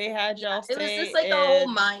 They had y'all stay. It was just like a whole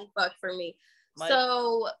mind fuck for me. Like,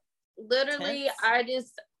 so literally,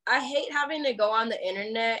 tense. I hate having to go on the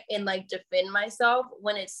internet and like defend myself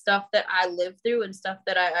when it's stuff that I lived through and stuff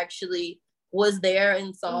that I actually was there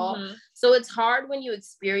and saw. Mm-hmm. So it's hard when you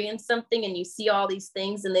experience something and you see all these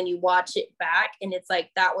things and then you watch it back and it's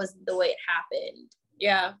like, that wasn't the way it happened.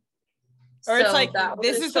 Yeah. Or so it's like,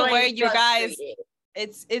 this is the way you guys...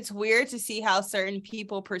 It's weird to see how certain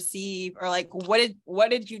people perceive, or like what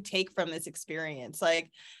did you take from this experience, like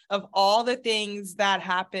of all the things that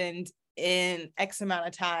happened in X amount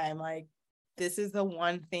of time, like this is the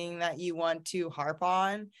one thing that you want to harp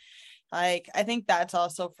on. Like I think that's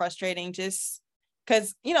also frustrating, just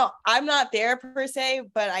because, you know, I'm not there per se,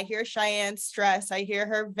 but I hear Cheyenne's stress, I hear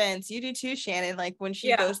her vents. You do too, Shannon, like when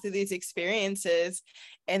she goes through these experiences,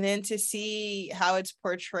 and then to see how it's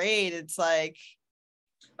portrayed, it's like,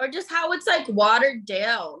 or just how it's like watered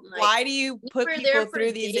down. Like, why do you put people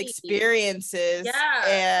through these experiences?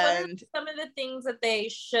 Yeah. And some of the things that they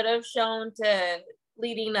should have shown to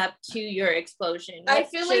leading up to your explosion. I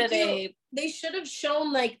feel like they should have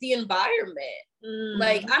shown like the environment.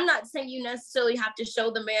 Like, I'm not saying you necessarily have to show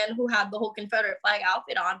the man who had the whole Confederate flag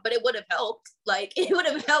outfit on, but it would have helped. Like, it would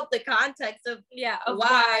have helped the context of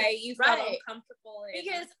why you felt uncomfortable.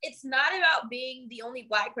 Because it's not about being the only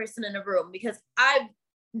Black person in a room, because I've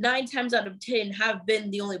 9 times out of 10 have been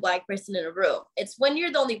the only Black person in a room. It's when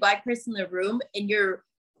you're the only Black person in the room and you're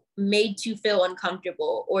made to feel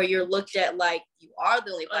uncomfortable, or you're looked at like you are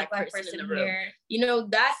the only Black person in the room. Here. You know,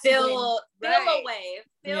 that's feel away,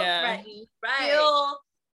 feel threatened, feel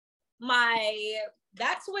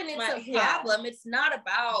that's when it's a problem. It's not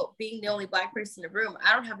about being the only Black person in the room.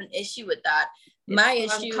 I don't have an issue with that. My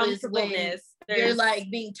issue is when you're like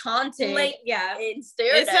being taunted, and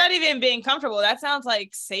stared it's at. Not even being comfortable. That sounds like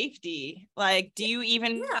safety. Like, do you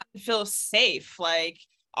even feel safe? Like,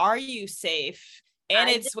 are you safe? And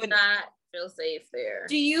I did not feel safe there.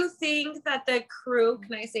 Do you think that the crew?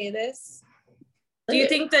 Can I say this? Do you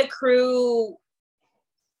think the crew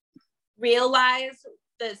realized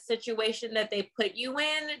the situation that they put you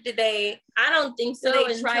in? Did they? I don't think so.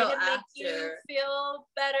 Did they try to make you feel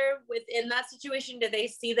better within that situation? Did they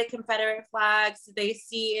see the Confederate flags? Did they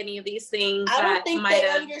see any of these things? I don't think they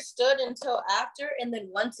understood until after, and then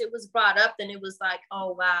once it was brought up, then it was like,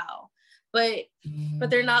 oh wow. But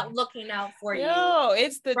they're not looking out for you. No,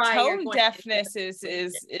 it's the tone deafness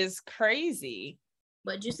is crazy.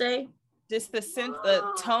 What'd you say? Just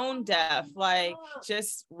the tone deaf, like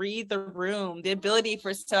just read the room. The ability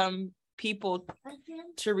for some people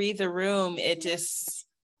to read the room, it's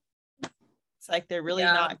like they're really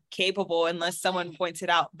not capable unless someone points it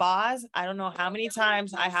out. Boz, I don't know how many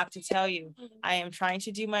times I have to tell you, I am trying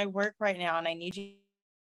to do my work right now and I need you.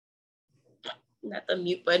 Not the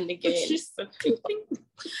mute button again.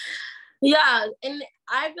 Yeah, and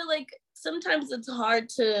I feel like sometimes it's hard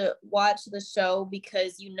to watch the show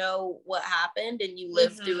because you know what happened and you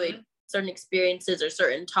live through it, certain experiences or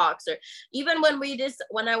certain talks, or even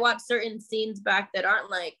when I watch certain scenes back that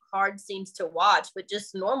aren't like hard scenes to watch, but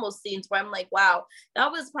just normal scenes where I'm like, wow,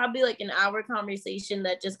 that was probably like an hour conversation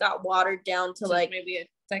that just got watered down to like maybe a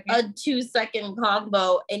 2-second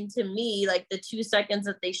combo. And to me, like the 2 seconds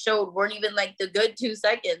that they showed weren't even like the good 2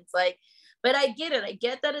 seconds. Like, but I get it. I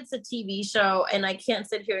get that it's a TV show and I can't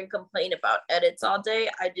sit here and complain about edits all day.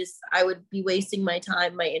 I would be wasting my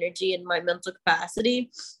time, my energy, and my mental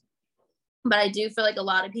capacity. But I do feel like a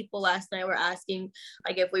lot of people last night were asking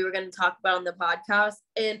like if we were going to talk about on the podcast.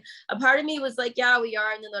 And a part of me was like, yeah, we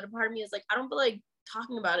are. And then the other part of me is like, I don't feel like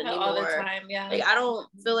talking about it anymore. All the time, yeah. Like I don't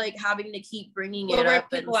feel like having to keep bringing it up.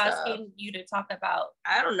 People asking you to talk about?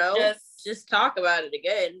 I don't know. Just talk about it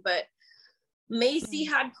again. But Macy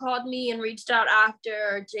had called me and reached out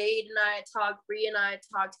after. Jade and I talked, Bree and I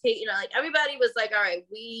talked, Kate and I, like everybody was like, all right,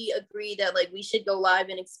 we agree that like we should go live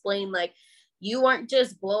and explain like you weren't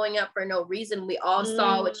just blowing up for no reason. We all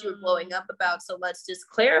saw what you were blowing up about. So let's just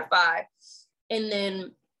clarify. And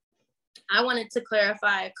then I wanted to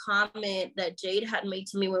clarify a comment that Jade had made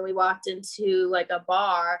to me when we walked into like a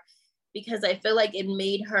bar, because I feel like it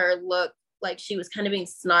made her look like she was kind of being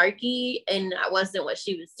snarky, and that wasn't what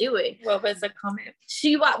she was doing. What was the comment?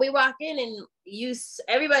 We walk in and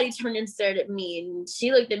everybody turned and stared at me, and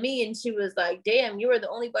she looked at me and she was like, damn, you were the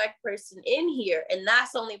only Black person in here. And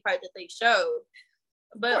that's the only part that they showed.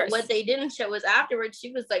 But what they didn't show was afterwards,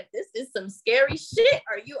 she was like, this is some scary shit.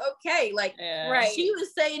 Are you okay? Like, right. She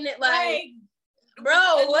was saying it like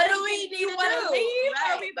bro, what do we need to do? Right.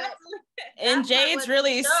 And Jade's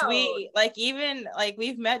really sweet. Like even like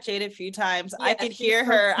we've met Jade a few times. I could hear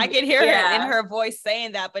her. I could hear her in her voice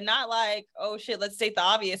saying that, but not like, oh shit, let's state the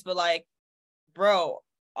obvious, but like, bro,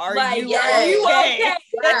 are you okay? Right.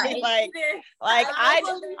 like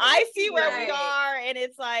I see where we are, and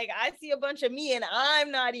it's like I see a bunch of me, and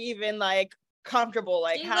I'm not even like comfortable.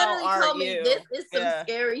 Like, how are told you? Me this is some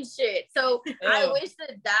scary shit. So I wish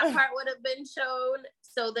that part would have been shown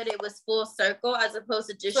so that it was full circle, as opposed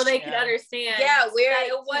to just so they could understand. Yeah, where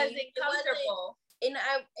it wasn't comfortable. And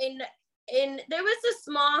there was the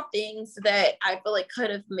small things that I feel like could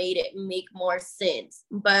have made it make more sense,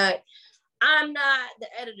 but I'm not the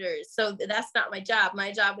editor, so that's not my job.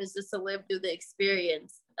 My job is just to live through the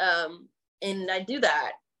experience, and I do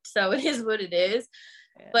that. So it is what it is.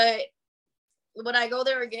 Yeah. But would I go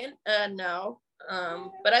there again? No.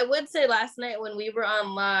 But I would say last night when we were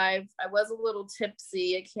on live, I was a little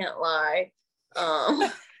tipsy. I can't lie. I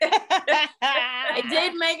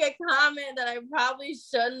did make a comment that I probably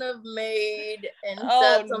shouldn't have made, and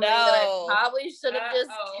said something that I probably should have just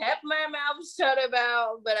kept my mouth shut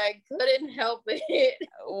about, but I couldn't help it.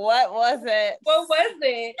 What was it?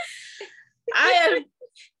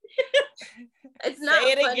 It's not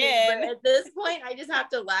funny, again. But at this point, I just have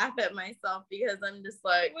to laugh at myself because I'm just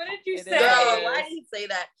like, what did you say? Girl, why did you say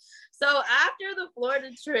that? So after the Florida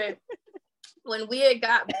trip, when we had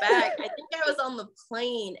got back, I think I was on the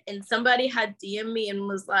plane and somebody had DM'd me and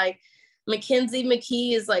was like, Mackenzie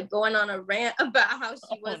McKee is like going on a rant about how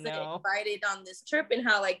she wasn't invited on this trip and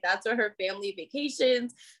how like that's where her family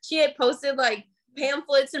vacations. She had posted like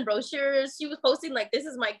pamphlets and brochures. She was posting like, this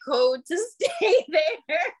is my code to stay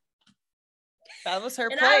there. That was her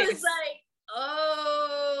place. I was like,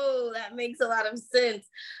 oh, that makes a lot of sense.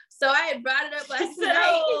 So I had brought it up last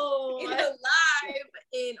night in a live,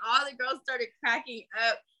 and all the girls started cracking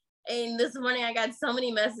up. And this morning I got so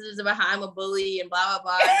many messages about how I'm a bully and blah, blah,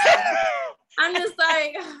 blah. I'm just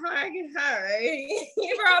like, all right. Give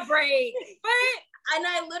her a break. And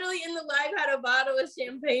I literally in the live had a bottle of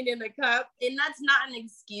champagne in a cup. And that's not an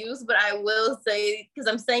excuse, but I will say, because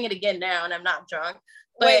I'm saying it again now and I'm not drunk.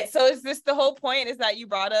 But wait, so is this the whole point? Is that you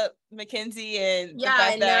brought up Mackenzie and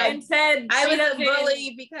and said I was a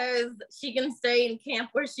bully because she can stay in camp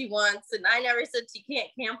where she wants, and I never said she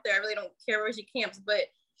can't camp there. I really don't care where she camps,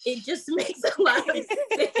 but it just makes a lot of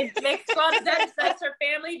sense. That's her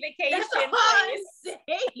family vacation. That's all I'm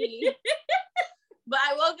saying. But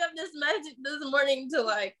I woke up this morning to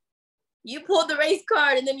like, you pulled the race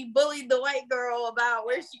card and then you bullied the white girl about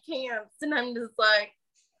where she camps, and I'm just like,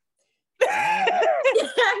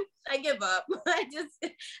 I give up. I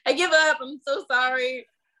give up. I'm so sorry.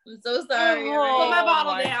 I'm so sorry. Put my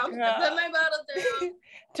bottle my down. God. Put my bottle down.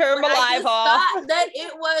 Turn my But I live just off. thought that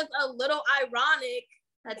it was a little ironic.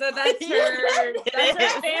 So that's her is.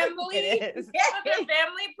 family. It is. That's her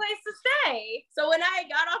family place to stay. So when I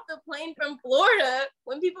got off the plane from Florida,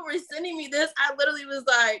 when people were sending me this, I literally was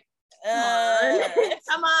like,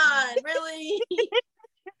 come on, really?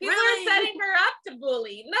 People are setting her up to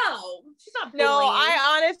bully. No, she's not bullying. No,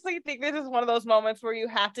 I honestly think this is one of those moments where you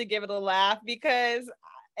have to give it a laugh, because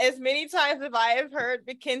as many times as I have heard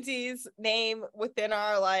Mackenzie's name within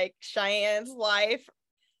our like Cheyenne's life,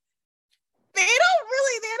 they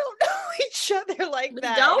don't know each other like We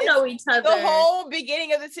that. don't know each other. The whole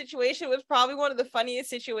beginning of the situation was probably one of the funniest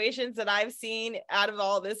situations that I've seen out of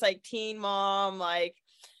all this like teen mom, like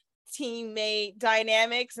teammate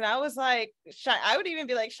dynamics. And I was like, I would even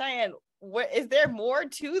be like, Cheyenne, what is there more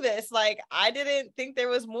to this? Like, I didn't think there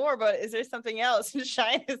was more, but is there something else? And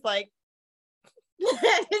Cheyenne is like,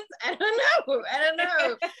 I don't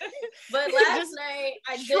know. But last night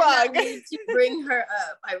I did not need to bring her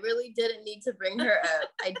up. I really didn't need to bring her up.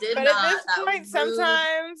 I did but not. At this That point, was rude.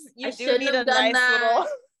 sometimes you I do need a have done nice that. little.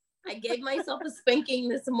 I gave myself a spanking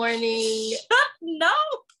this morning. No.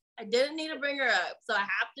 I didn't need to bring her up. So I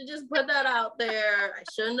have to just put that out there. I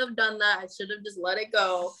shouldn't have done that. I should have just let it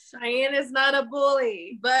go. Cheyenne is not a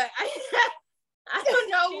bully. But I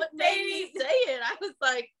don't know what made me say it. I was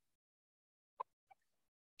like,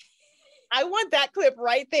 I want that clip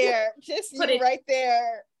right there. Just Put you it- right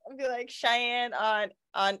there. I'll be like, Cheyenne on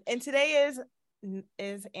and today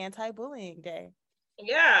is anti-bullying day.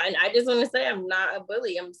 yeah. And I just want to say I'm not a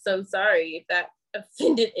bully. I'm so sorry if that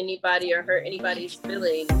offended anybody or hurt anybody's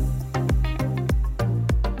feelings.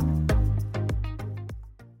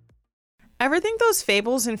 Ever think those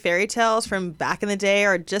fables and fairy tales from back in the day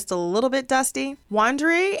are just a little bit dusty?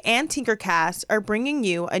 Wandery and Tinkercast are bringing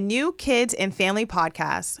you a new kids and family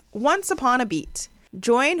podcast, Once Upon a Beat.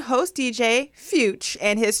 Join host DJ Fuchs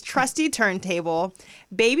and his trusty turntable,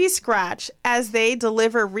 Baby Scratch, as they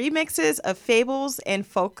deliver remixes of fables and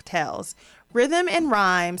folk tales, rhythm and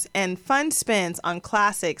rhymes, and fun spins on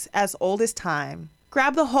classics as old as time.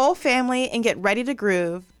 Grab the whole family and get ready to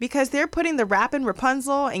groove, because they're putting the rappin'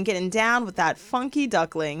 Rapunzel and getting down with that funky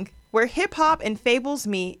duckling. Where hip-hop and fables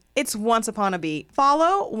meet, it's Once Upon a Beat.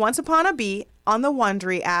 Follow Once Upon a Beat on the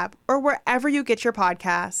Wondery app or wherever you get your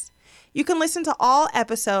podcasts. You can listen to all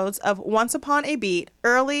episodes of Once Upon a Beat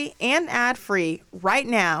early and ad-free right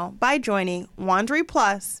now by joining Wondery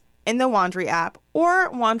Plus in the Wondery app or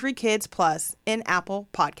Wondery Kids Plus in Apple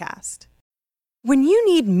Podcast. When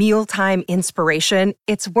you need mealtime inspiration,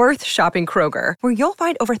 it's worth shopping Kroger, where you'll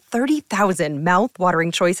find over 30,000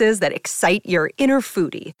 mouth-watering choices that excite your inner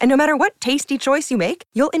foodie. And no matter what tasty choice you make,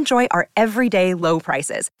 you'll enjoy our everyday low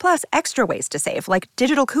prices, plus extra ways to save, like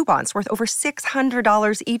digital coupons worth over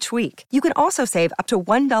 $600 each week. You can also save up to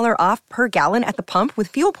 $1 off per gallon at the pump with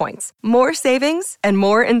fuel points. More savings and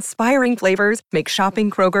more inspiring flavors make shopping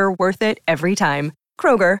Kroger worth it every time.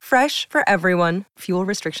 Kroger, fresh for everyone. Fuel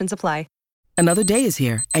restrictions apply. Another day is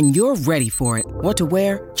here, and you're ready for it. What to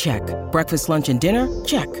wear? Check. Breakfast, lunch, and dinner?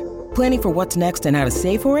 Check. Planning for what's next and how to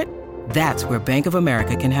save for it? That's where Bank of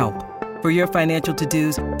America can help. For your financial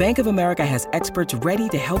to-dos, Bank of America has experts ready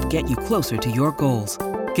to help get you closer to your goals.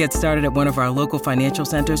 Get started at one of our local financial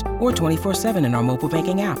centers or 24/7 in our mobile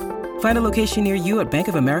banking app. Find a location near you at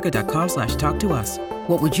bankofamerica.com/talktous.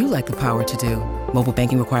 What would you like the power to do? Mobile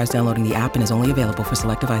banking requires downloading the app and is only available for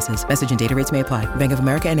select devices. Message and data rates may apply. Bank of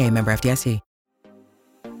America N.A., member FDIC.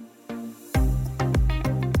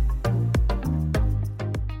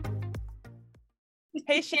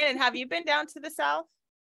 Hey, Shannon, have you been down to the South?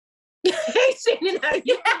 Hey, Shannon, have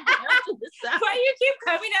you been down to the South? Why you keep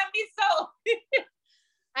coming at me so?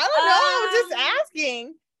 I don't know, just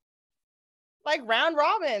asking. Like round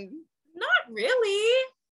robin. Not really.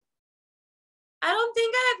 I don't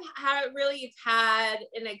think I've really had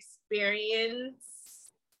an experience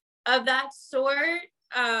of that sort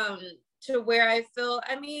to where I feel,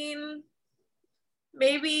 I mean,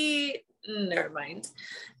 maybe, never mind.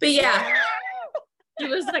 But yeah, She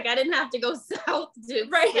was like, I didn't have to go south to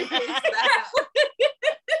right. that.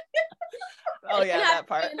 Oh yeah, that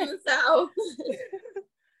part. In the South.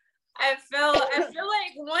 I feel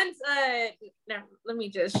like once no, let me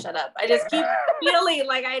just shut up. I just keep feeling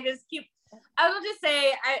like I will just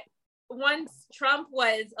say once Trump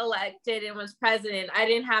was elected and was president, I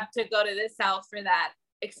didn't have to go to the South for that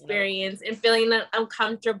experience and feeling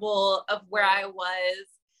uncomfortable of where I was.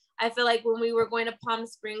 I feel like when we were going to Palm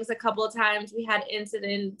Springs a couple of times, we had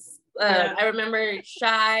incidents. I remember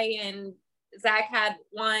Shy and Zach had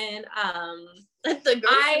one. At the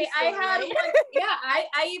grocery I store, had right? one. Yeah,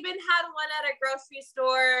 I even had one at a grocery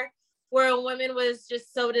store where a woman was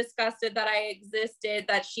just so disgusted that I existed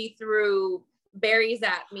that she threw berries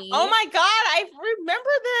at me. Oh my God, I remember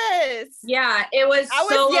this. Yeah, it was. I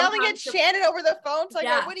was so yelling at uncomfortable. Shannon over the phone. Like,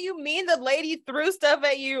 Yeah. what do you mean the lady threw stuff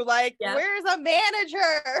at you? Like, Yeah. where's a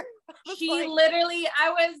manager? She literally, I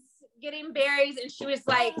was getting berries and she was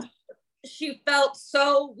like, she felt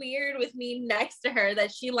so weird with me next to her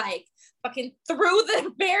that she like fucking threw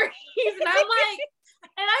the berries. And I'm like,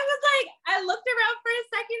 and I was like, I looked around for a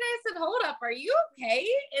second. I said, hold up, are you okay?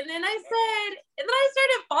 And then I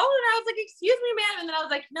started falling. I was like, excuse me, ma'am. And then I was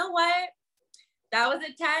like, you know what? That was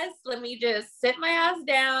a test. Let me just sit my ass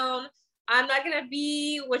down. I'm not going to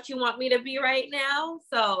be what you want me to be right now.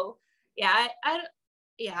 So yeah, I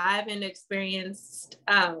haven't experienced,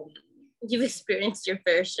 You've experienced your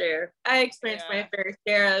fair share. I experienced my fair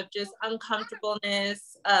share of just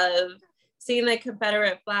uncomfortableness of seeing the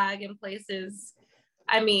Confederate flag in places.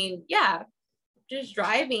 I mean, yeah, just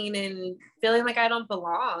driving and feeling like I don't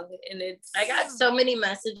belong. And I got so many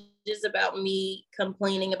messages about me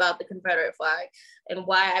complaining about the Confederate flag and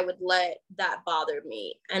why I would let that bother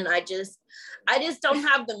me. And I just don't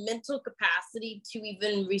have the mental capacity to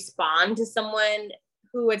even respond to someone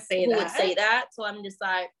who would say that. So I'm just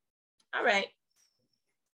like, all right.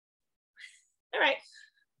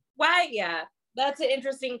 Why? Yeah, that's an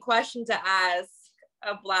interesting question to ask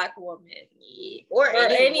a Black woman or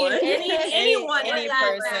anyone, any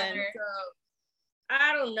person. So,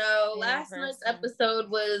 I don't know. Last night's episode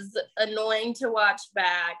was annoying to watch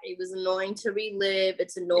back. It was annoying to relive.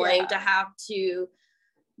 It's annoying to have to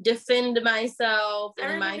defend myself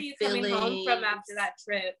and my feelings. Coming home from after that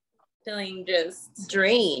trip feeling just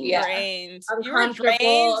drained. Drained. You were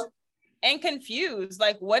drained and confused.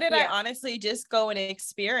 Like, what did I honestly just go and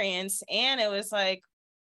experience? And it was like,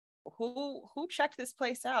 who checked this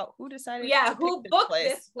place out? Who decided? Who booked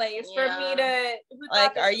this place for me to?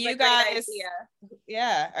 Like, are you guys?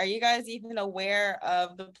 Yeah, are you guys even aware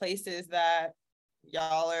of the places that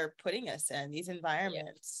y'all are putting us in, these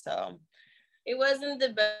environments? So it wasn't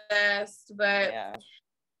the best, but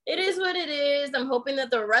it is what it is. I'm hoping that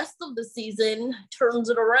the rest of the season turns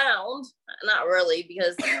it around. Not really,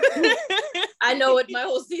 because I know what my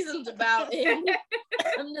whole season's about. And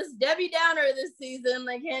I'm just Debbie Downer this season.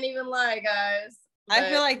 I can't even lie, guys. I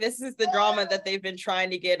feel like this is the drama that they've been trying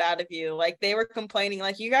to get out of you. Like, they were complaining,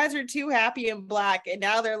 like, you guys are too happy and Black. And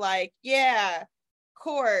now they're like, yeah,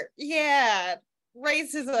 court, yeah,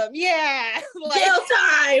 racism, yeah. Like, jail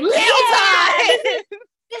time.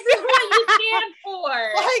 This is what you stand for.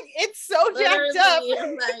 Like, it's so jacked up.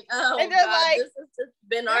 I'm like, oh, and they're God, like, this has just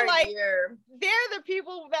been our year. They're the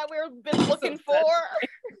people that we've been looking for.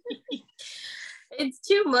 It's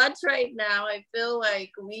too much right now. I feel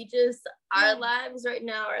like our lives right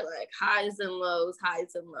now are like highs and lows.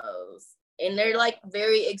 And they're like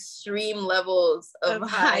very extreme levels of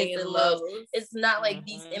highs and lows. It's not like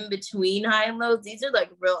these in between high and lows. These are like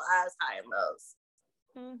real ass high and lows.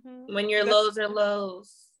 Mm-hmm. When your lows are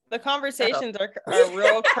lows. The conversations are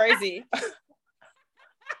real crazy.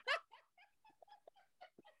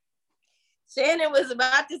 Shannon was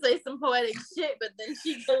about to say some poetic shit, but then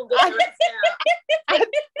she pulled it out.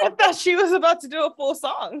 I thought she was about to do a full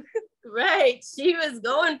song. Right. She was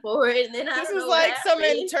going for it. And then this was like some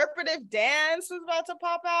interpretive dance was about to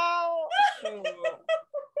pop out.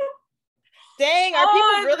 Dang, are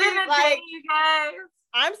people really like, you guys?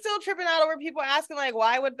 I'm still tripping out over people asking, like,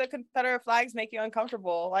 why would the Confederate flags make you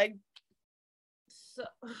uncomfortable? Like,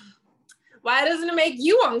 why doesn't it make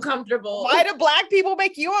you uncomfortable? Why do Black people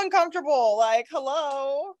make you uncomfortable? Like,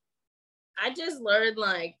 hello. I just learned,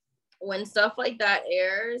 like, when stuff like that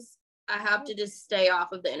airs, I have to just stay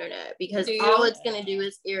off of the internet because all it's gonna do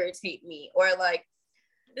is irritate me. Or like,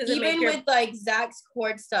 even with like Zach's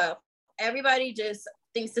court stuff, everybody just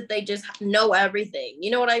thinks that they just know everything.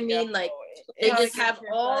 You know what I mean? Like, they just have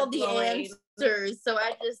all the answers. So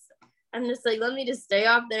I'm just like, let me just stay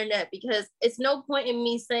off the internet because it's no point in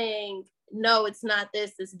me saying, no, it's not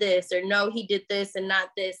this, it's this, or no, he did this and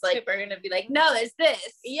not this. Like, we're gonna be like, no, it's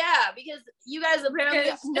this. Yeah, because you guys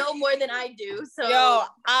apparently know more than I do. So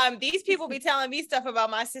these people be telling me stuff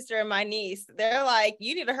about my sister and my niece. They're like,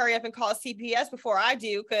 you need to hurry up and call CPS before I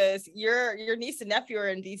do, because your niece and nephew are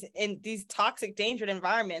in these toxic, dangerous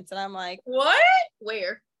environments. And I'm like, what?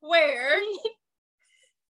 Where?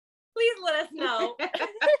 Please let us know.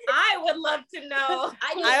 I would love to know.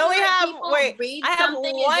 I have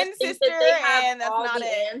one sister, and that's not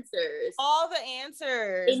it. Answers. All the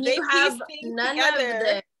answers. And you have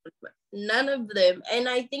none of them. And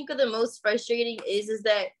I think the most frustrating is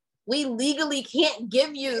that we legally can't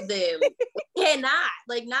give you them. We cannot.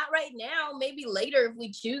 Like, not right now. Maybe later if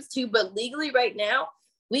we choose to, but legally right now,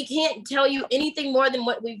 we can't tell you anything more than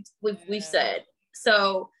what we've said.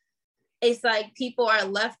 So it's like people are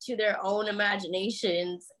left to their own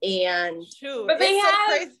imaginations, and True. But they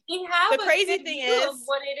have the crazy thing is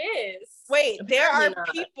what it is. Wait, there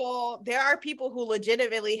Apparently are people who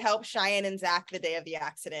legitimately helped Cheyenne and Zach the day of the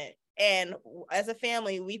accident. And as a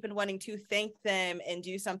family, we've been wanting to thank them and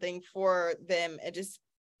do something for them and just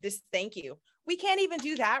thank you. We can't even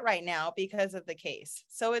do that right now because of the case.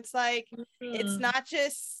 So it's like, it's not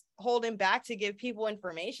just holding back to give people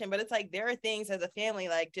information, but it's like there are things as a family,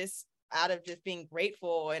 like just out of just being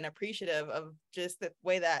grateful and appreciative of just the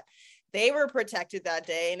way that they were protected that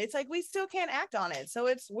day, and it's like we still can't act on it. So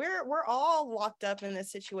it's we're all locked up in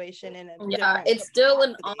this situation, and it's still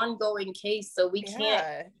an ongoing case, so we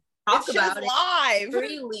can't talk about it live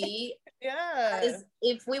freely as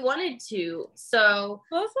if we wanted to. So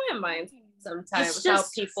that's what I mind sometimes. It's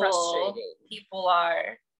just how people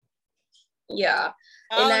are. Yeah,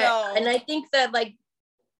 and I think that like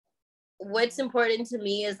what's important to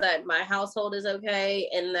me is that my household is okay,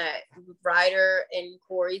 and that Ryder and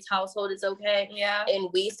Corey's household is okay. Yeah. And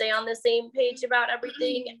we stay on the same page about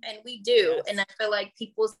everything, and we do. Yes. And I feel like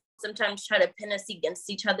people sometimes try to pin us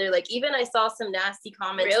against each other. Like, even I saw some nasty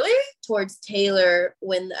comments towards Taylor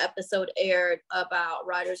when the episode aired about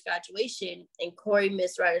Ryder's graduation, and Corey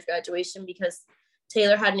missed Ryder's graduation because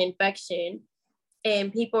Taylor had an infection.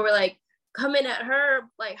 And people were like, coming at her,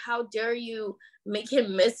 like, how dare you make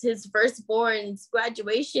him miss his firstborn's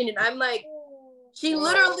graduation? And I'm like, she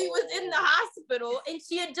literally was in the hospital and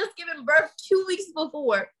she had just given birth 2 weeks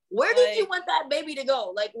before. Where did you want that baby to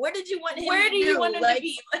go? Like, where did you want him to you want him to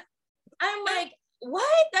be? I'm like,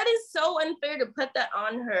 what? That is so unfair to put that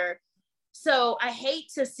on her. So I hate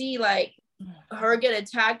to see like her get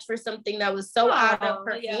attacked for something that was so out of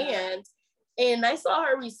her hands. And I saw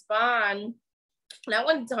her respond. And I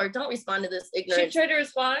went to her, don't respond to this ignorance. She tried to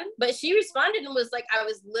respond? But she responded and was like, I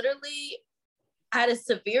had a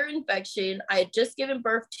severe infection. I had just given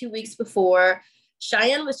birth 2 weeks before.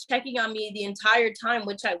 Cheyenne was checking on me the entire time,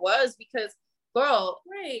 which I was, because girl,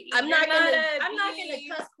 I'm not gonna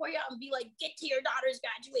cuss Corey out and be like, get to your daughter's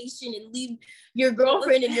graduation and leave your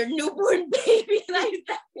girlfriend and your newborn baby. Like,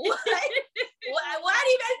 what? Why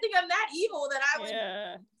do you guys think I'm that evil that I would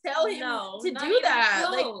tell him to do that?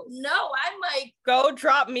 Close. Like, no, I'm like, go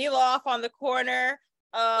drop Mila off on the corner.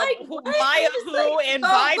 Like, Maya Who and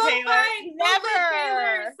bye Taylor.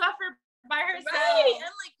 Never suffer by herself. Right.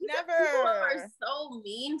 And like, never. People are so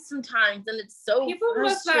mean sometimes, and it's so people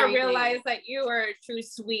must not realize that you are a true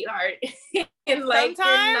sweetheart. And like,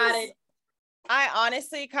 sometimes I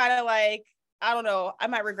honestly kind of like, I don't know, I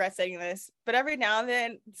might regret saying this, but every now and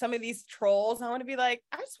then some of these trolls, I want to be like,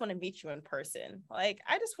 I just want to meet you in person. Like,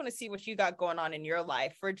 I just want to see what you got going on in your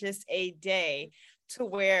life for just a day, to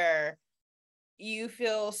where you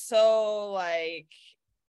feel so like,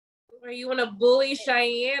 or you want to bully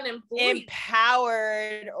Cheyenne and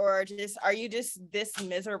empowered, or just, are you just this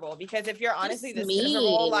miserable? Because if you're honestly this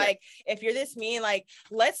miserable, like, if you're this mean, like,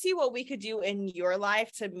 let's see what we could do in your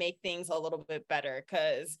life to make things a little bit better.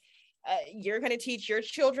 Because you're going to teach your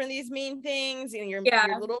children these mean things, and your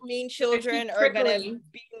little mean children are going to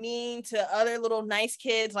be mean to other little nice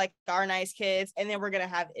kids, like our nice kids, and then we're going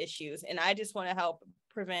to have issues. And I just want to help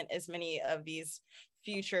prevent as many of these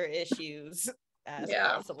future issues as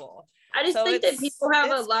possible. I just think that people have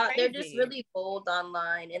a lot, they're just really bold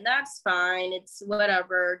online, and that's fine. It's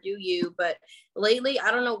whatever, do you. But lately, I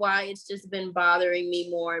don't know why, it's just been bothering me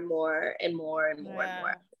more and more and more and more and more.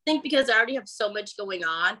 I think because I already have so much going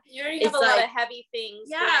on. You already have a lot of heavy things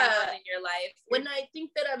going on in your life. When I think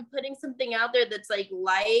that I'm putting something out there that's like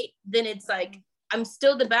light, then it's like I'm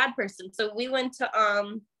still the bad person. So we went to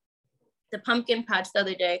the pumpkin patch the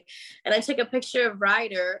other day, and I took a picture of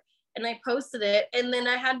Ryder and I posted it, and then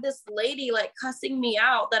I had this lady like cussing me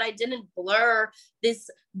out that I didn't blur this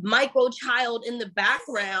micro child in the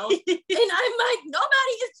background. And I'm like,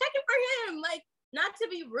 nobody is checking for him. Like, not to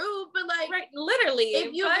be rude, but like, literally,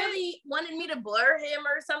 if you really wanted me to blur him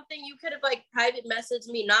or something, you could have like private messaged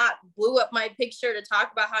me, not blew up my picture to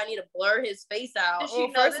talk about how I need to blur his face out.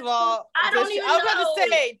 Well, first of all, I was about to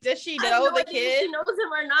say, does she know the kid? If she knows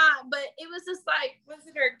him or not, but it was just like, was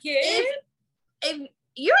it her kid? If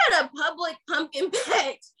you're at a public pumpkin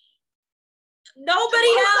patch, nobody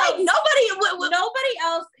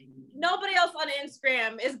else on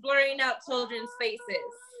Instagram is blurring out children's faces.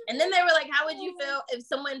 And then they were like, how would you feel if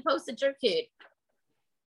someone posted your kid?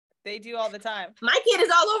 They do all the time. My kid is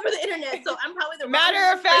all over the internet, so I'm probably the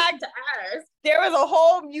matter of fact to ask. There was a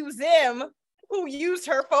whole museum who used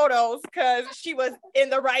her photos because she was in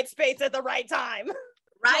the right space at the right time.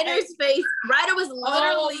 Ryder's face. Ryder was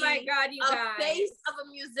literally oh my God, you a guys. face of a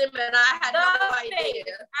museum, and I had no idea.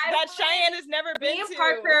 That Cheyenne has never been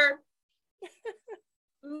to.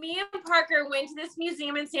 Me and Parker went to this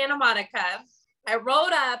museum in Santa Monica. I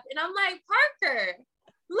rode up and I'm like, Parker,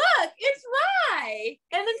 look, it's Rye.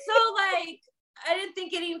 And then so like, I didn't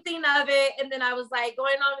think anything of it. And then I was like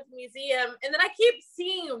going on with the museum. And then I keep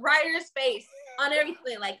seeing Ryder's face on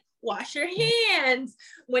everything. Like, wash your hands.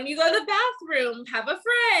 When you go to the bathroom, have a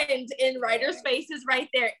friend. And Ryder's face is right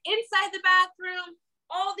there inside the bathroom.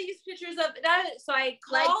 All these pictures of that. So I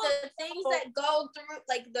called, like the things that go through,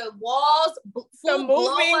 like the walls, the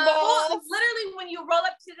moving balls. Literally, when you roll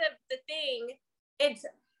up to the thing, it's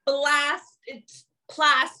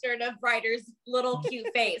plastered of Ryder's little cute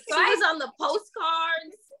face. So she was on the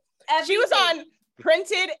postcards. Everything. She was on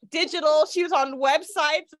printed, digital. She was on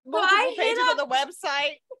websites, multiple pages of the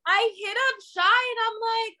website. I hit up Shy and I'm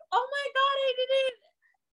like, oh my God, I didn't.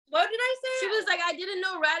 What did I say? She was like, I didn't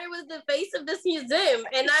know Ryder was the face of this museum.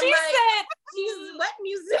 And I'm she like, said, she's what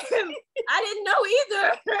museum? I didn't know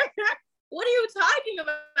either. What are you talking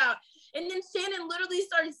about? And then Shannon literally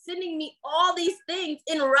started sending me all these things.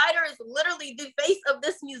 And Ryder is literally the face of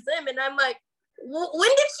this museum. And I'm like, when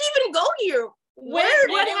did she even go here? What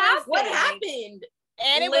happened? What happened?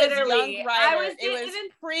 And it literally, was young Ryder. It was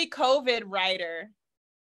pre-COVID Ryder.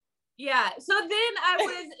 Yeah. So then I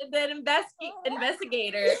was the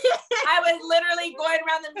investigator. I was literally going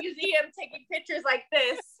around the museum taking pictures like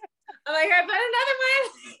this. I'm like, I put another one,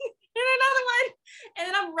 and another one. And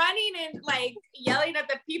then I'm running and like yelling at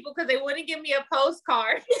the people because they wouldn't give me a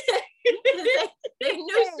postcard. they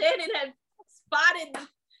knew Shannon had spotted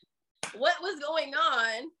what was going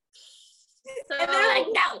on. So, and they're like,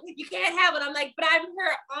 no, you can't have it. I'm like, but I'm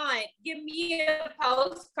her aunt. Give me a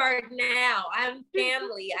postcard now. I'm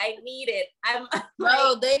family. I need it.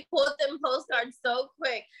 Bro, they pulled them postcards so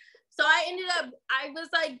quick. So I was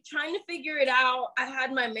like trying to figure it out. I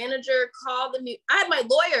had my manager call I had my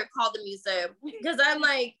lawyer call the museum because I'm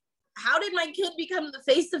like, how did my kid become the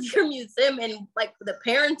face of your museum? And like the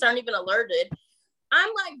parents aren't even alerted. I'm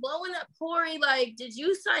like blowing up Corey, like, did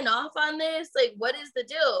you sign off on this? Like, what is the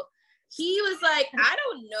deal? He was like, I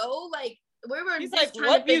don't know. Like, we were just like,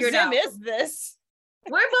 trying to figure it out. What museum is this?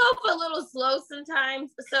 We're both a little slow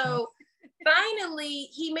sometimes. So finally,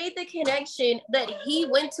 he made the connection that he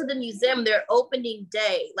went to the museum their opening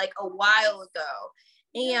day, like a while ago.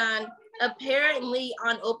 And apparently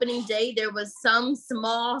on opening day, there was some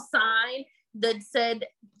small sign that said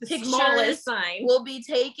pictures will be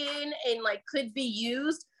taken and like could be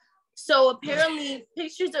used. So apparently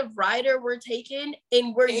pictures of Ryder were taken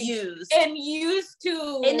and were used. And used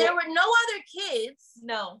to. And there were no other kids.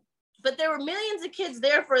 No. But there were millions of kids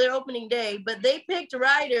there for their opening day. But they picked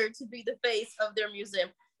Ryder to be the face of their museum.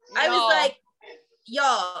 I was like,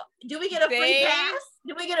 y'all, do we get a free pass?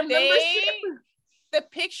 Do we get a membership? The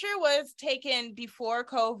picture was taken before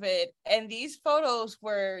COVID. And these photos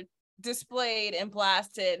were displayed and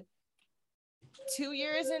blasted 2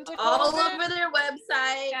 years into COVID. All over their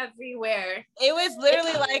website. Everywhere. It was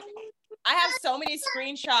literally like, I have so many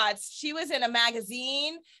screenshots. She was in a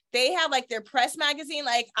magazine. They had like their press magazine.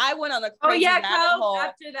 Like I went on a crazy rabbit hole.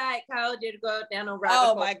 After that, Kyle did go down a rabbit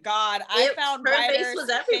hole. Oh my God. I found her face was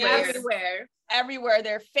everywhere.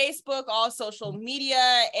 Their Facebook, all social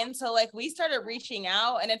media. And so like we started reaching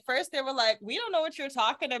out. And at first they were like, we don't know what you're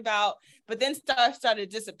talking about. But then stuff started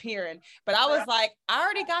disappearing. But I was like, I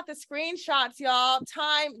already got the screenshots, y'all.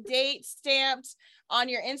 Time, date, stamped on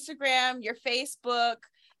your Instagram, your Facebook,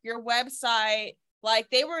 your website. Like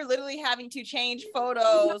they were literally having to change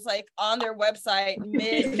photos like on their website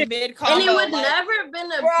mid combo. And it would never have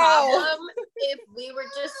been a problem if we were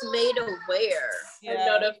just made aware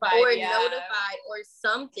notified or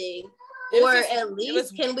something. Or at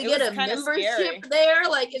least can we get a membership there?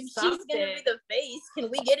 Like if she's gonna be the face,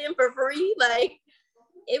 can we get in for free? Like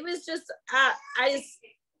it was just that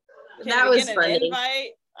was funny.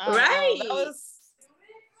 Invite? Right. That was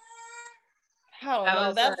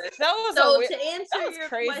so to answer your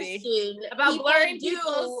question about blurring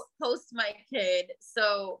people post my kid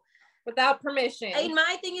so without permission. And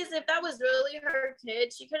my thing is, if that was really her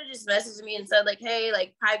kid, she could have just messaged me and said like, hey,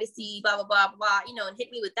 like privacy, blah blah blah blah, and hit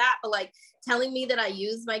me with that. But like telling me that I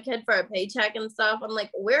used my kid for a paycheck and stuff, I'm like,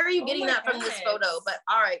 where are you getting that from this photo? But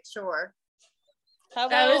all right, sure. How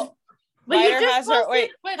about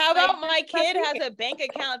how about my kid has a bank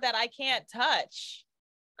account that I can't touch?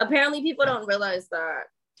 Apparently people don't realize that.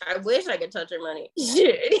 I wish I could touch her money.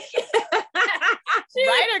 Shit.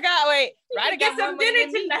 Ryder got some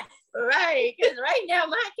dinner tonight. Right, because right now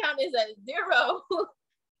my account is at 0.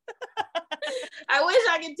 I wish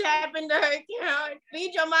I could tap into her account.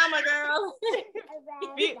 Feed your mama, girl.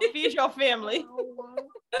 Feed your family.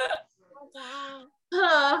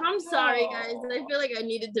 I'm sorry, guys. I feel like I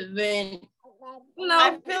needed to vent. No,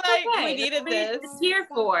 I feel like okay. we needed this. It's here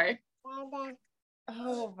for.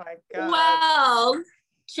 Oh my god. Well,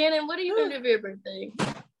 Shannon, what are you gonna do for your birthday?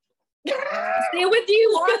 Stay with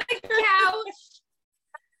you on the couch.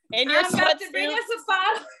 And your I'm about to bring sweatsuit. us a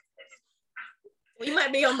bottle. We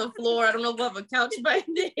might be on the floor. I don't know if we'll have a couch by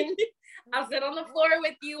then. I'll sit on the floor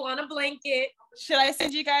with you on a blanket. Should I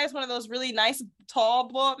send you guys one of those really nice tall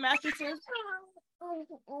blow-up mattresses?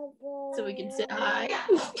 So we can sit high.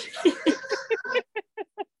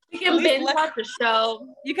 We can binge watch the show.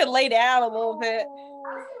 You could lay down a little bit.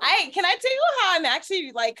 Can I tell you how I'm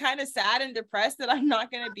actually like kind of sad and depressed that I'm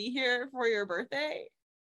not gonna be here for your birthday?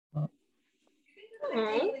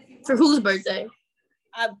 For whose birthday?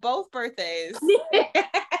 Both birthdays.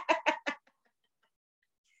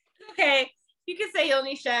 Okay, you can say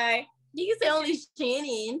only Shy. You can say only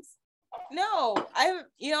Shannon's. No,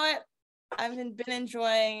 you know what? I've been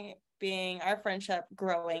enjoying being our friendship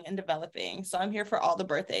growing and developing. So I'm here for all the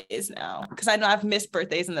birthdays now because I know I've missed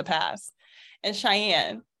birthdays in the past. And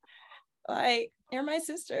Cheyenne, like, you're my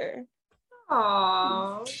sister.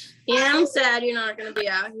 Aww. Yeah, I'm sad you're not gonna be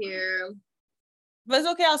out here. But it's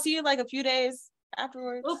okay. I'll see you like a few days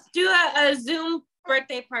afterwards. We'll do a Zoom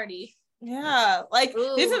birthday party. Yeah, like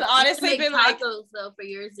Ooh, this has honestly been tacos, like though, for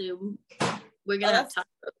your Zoom. We're gonna have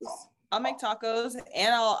tacos. I'll make tacos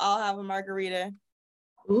and I'll have a margarita.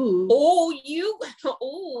 Ooh. Oh, you.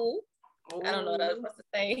 Oh. I don't know what I was supposed to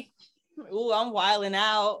say. Ooh, I'm wilding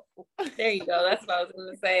out. There you go. That's what I was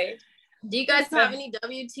going to say. Do you guys have any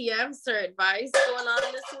WTFs or advice going on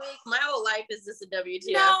this week? My whole life is just a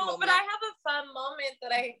WTF moment. But I have a fun moment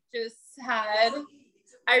that I just had.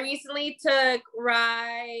 I recently took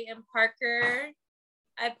Rye and Parker.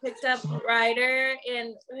 I picked up Ryder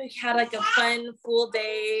and we had like a fun full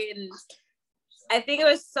day. And I think it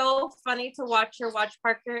was so funny to watch her watch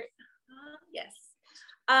Parker. Yes.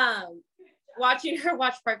 Watching her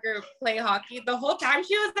watch Parker play hockey. The whole time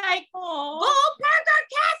she was like, "Oh, Parker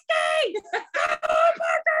Casting! Oh,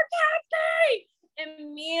 Parker Casting!"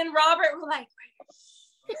 And me and Robert were like,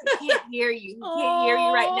 "We can't hear you. We can't hear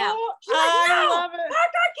you right now." She's like, "No,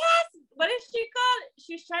 Parker Casting." What is she called?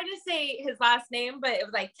 She was trying to say his last name, but it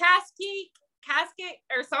was like Casket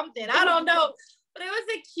or something. I don't know. But it was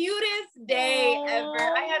the cutest day ever.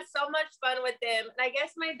 I had so much fun with them. And I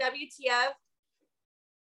guess my WTF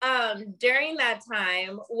during that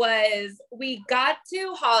time was we got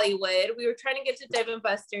to Hollywood. We were trying to get to Dave &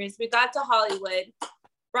 Buster's. We got to Hollywood.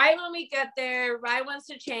 Right when we get there, Ryan wants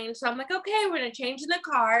to change. So I'm like, okay, we're gonna change in the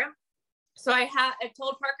car. So I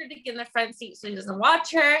told Parker to get in the front seat so he doesn't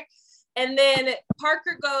watch her. And then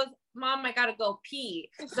Parker goes, "Mom, I gotta go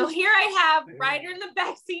pee." So here I have Ryder in the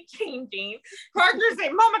back seat changing. Parker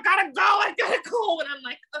saying, "Mom, I gotta go. And I'm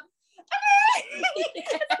like, okay.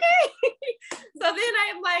 So then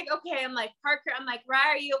I'm like, okay, Parker, Rye,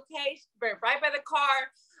 are you okay? We're right by the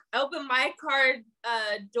car. I open my car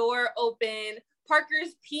door open.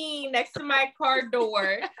 Parker's peeing next to my car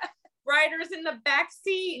door. Ryder's in the back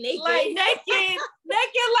seat, naked, like trying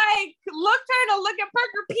to look at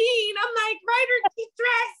Parker peeing. I'm like, Ryder, he's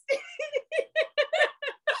dressed.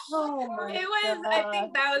 I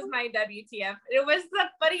think that was my WTF. It was the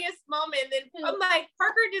funniest moment. And I'm like,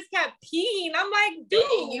 Parker just kept peeing. I'm like,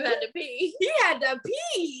 dude, you had to pee. He had to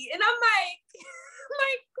pee. And I'm like,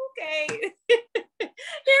 okay. Here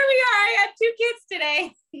we are. I had 2 kids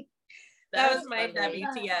today. That was my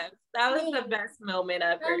WTF. That was the best moment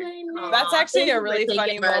ever. That's actually a really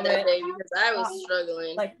funny moment. That day because I was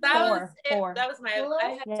struggling. Like that four. That was my.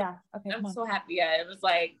 I had yeah. Okay. I'm so happy. I was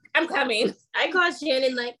like, I'm coming. I called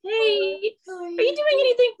Shannon like, "Hey, are you doing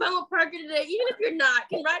anything fun with Parker today? Even if you're not,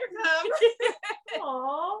 can Ryder come?"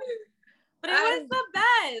 Aww. But it was the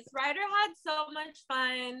best. Ryder had so much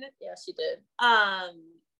fun. Yeah, she did.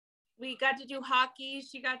 We got to do hockey.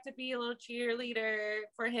 She got to be a little cheerleader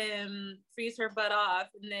for him, freeze her butt off,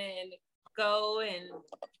 and then go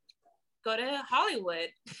to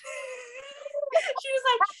Hollywood. She was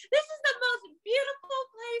like, "This is the most beautiful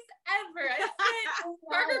place ever." I said,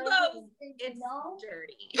 Parker goes, "It's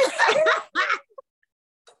dirty."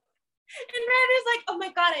 And Ryder's like, "Oh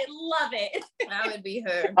my God, I love it." That would be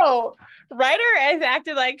her. Oh, Ryder has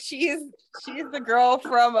acted like she's the girl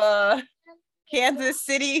from Kansas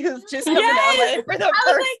City who's just coming to LA for the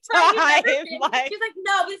first time. She's like,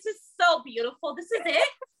 "No, this is so beautiful. This is it."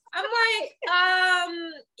 I'm like,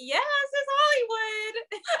 yeah, this is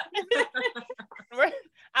Hollywood.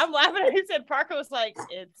 I'm He said Parker was like,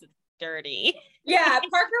 it's dirty. Yeah,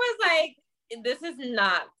 Parker was like, this is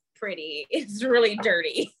not pretty. It's really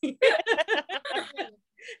dirty.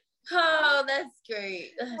 Oh, that's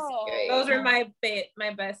great. That's great. Those are my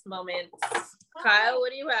best moments. Kyle,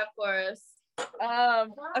 what do you have for us?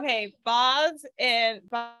 Okay, Boz and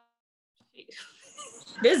Boz.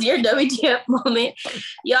 This is your WTF moment.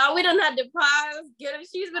 Y'all, we don't have to pause. Get her.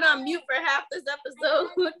 She's been on mute for half this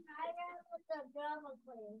episode.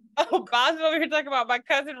 Oh, Boz is over here talking about my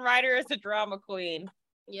cousin Ryder is a drama queen.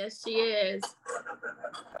 Yes, she is.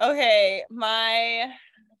 Okay, my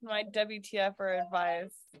WTF or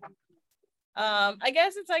advice. I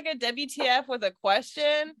guess it's like a WTF with a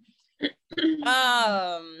question.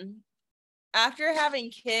 After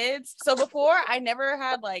having kids, so before I never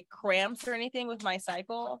had like cramps or anything with my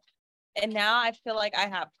cycle, and now I feel like I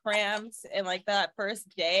have cramps, and like that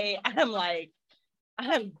first day I'm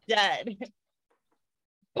dead.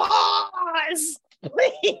 Pause,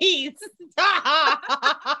 please stop.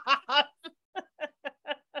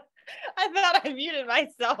 I thought I muted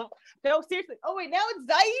myself. No, seriously. Oh wait, now it's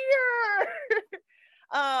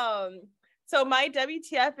Zaire. So my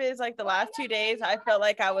WTF is like the last 2 days, I felt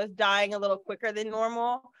like I was dying a little quicker than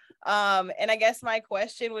normal. And I guess my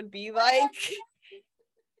question would be like,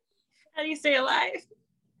 how do you stay alive?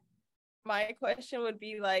 My question would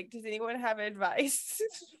be like, does anyone have advice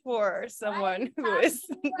for someone who is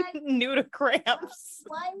new to cramps?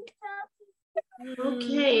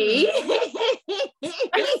 Okay.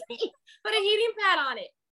 Put a heating pad on it.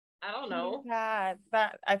 I don't know. God,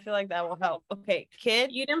 that I feel like that will help. Okay,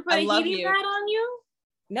 kid, you didn't put a heating pad on you?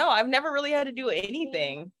 No, I've never really had to do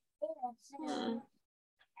anything.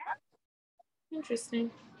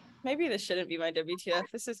 Interesting. Maybe this shouldn't be my WTF.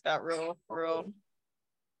 This just got real. Well,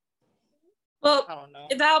 I don't know.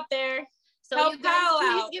 It's out there. So help you guys Kyle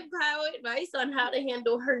please out. give Kyle advice on how to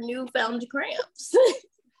handle her newfound cramps.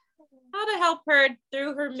 How to help her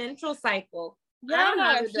through her menstrual cycle. Yeah, I don't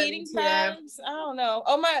have heating pads. I don't know.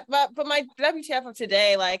 Oh but my WTF of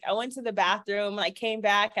today, like I went to the bathroom and I came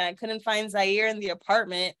back and I couldn't find Zaire in the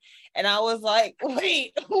apartment, and I was like,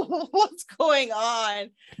 wait, what's going on?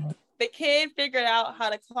 The kid figured out how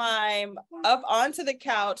to climb up onto the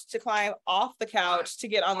couch, to climb off the couch, to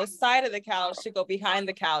get on the side of the couch, to go behind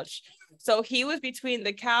the couch. So he was between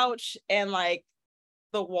the couch and like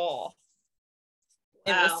the wall.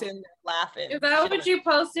 And was sitting there laughing. Is that what you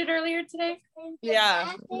posted earlier today?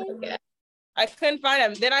 Yeah. I couldn't find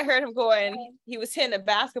him. Then I heard him going, he was hitting a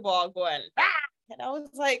basketball going, ah! And I was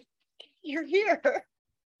like, you're here.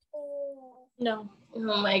 No.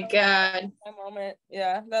 Oh my God. My moment.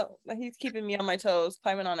 Yeah. He's keeping me on my toes,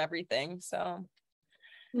 climbing on everything. So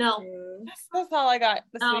no. That's all I got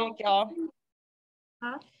this week, y'all.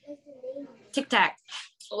 Huh? Tic Tac.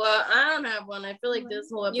 Well, I don't have one. I feel like this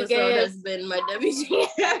whole episode has been my WTF.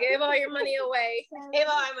 I gave all your money away. Gave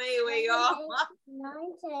all my money away, y'all. 9,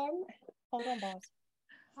 10. Hold on, boss.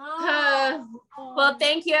 Well,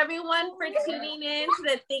 thank you everyone for tuning in to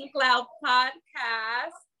the Think Loud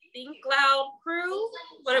podcast. Think Loud Crew.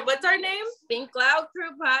 What's our name? Think Loud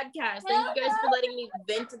Crew podcast. Thank you guys for letting me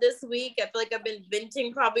vent this week. I feel like I've been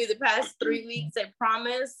venting probably the past 3 weeks. I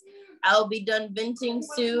promise I'll be done venting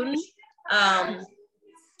soon.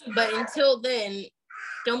 But until then,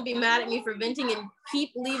 don't be mad at me for venting and keep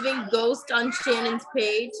leaving ghost on Shannon's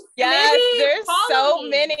page. Yes, there's so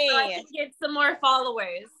many. So I can get some more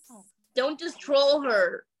followers. Don't just troll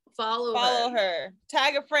her. Follow her.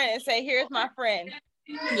 Tag a friend and say, here's my friend.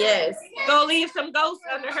 Yes. Go leave some ghosts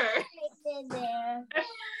under her.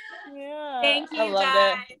 Yeah. Thank you, I love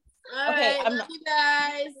guys. it. All right, love you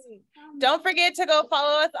guys. Don't forget to go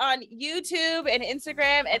follow us on YouTube and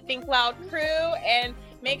Instagram at Think Loud Crew, and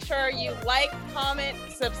make sure you like, comment,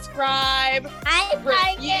 subscribe,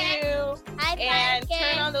 review, and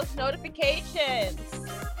turn on those notifications.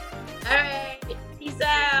 All right. Peace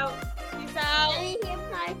out. Peace out.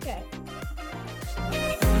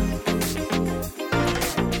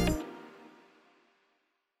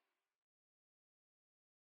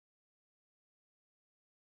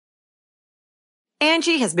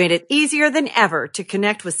 Angie has made it easier than ever to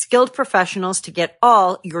connect with skilled professionals to get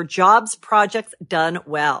all your jobs projects done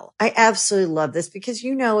well. I absolutely love this because,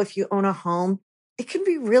 you know, if you own a home, it can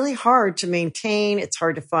be really hard to maintain. It's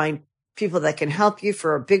hard to find people that can help you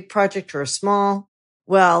for a big project or a small.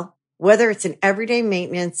 Well, whether it's in everyday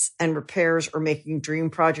maintenance and repairs or making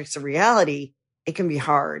dream projects a reality, it can be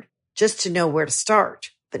hard just to know where to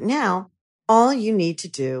start. But now all you need to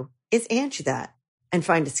do is Angie that and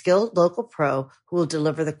find a skilled local pro who will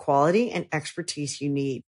deliver the quality and expertise you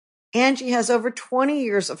need. Angie has over 20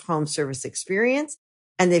 years of home service experience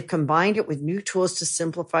And they've combined it with new tools to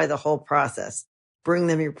simplify the whole process. Bring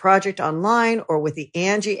them your project online or with the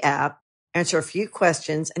Angie app, answer a few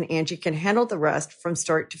questions, and Angie can handle the rest from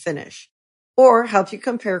start to finish. Or help you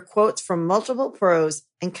compare quotes from multiple pros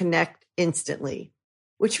and connect instantly.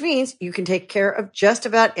 Which means you can take care of just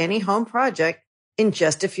about any home project in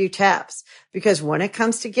just a few taps. Because when it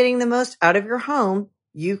comes to getting the most out of your home,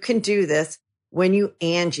 you can do this when you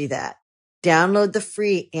Angie that. Download the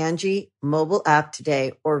free Angie mobile app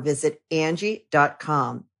today or visit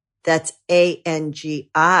Angie.com. That's ANGI.com.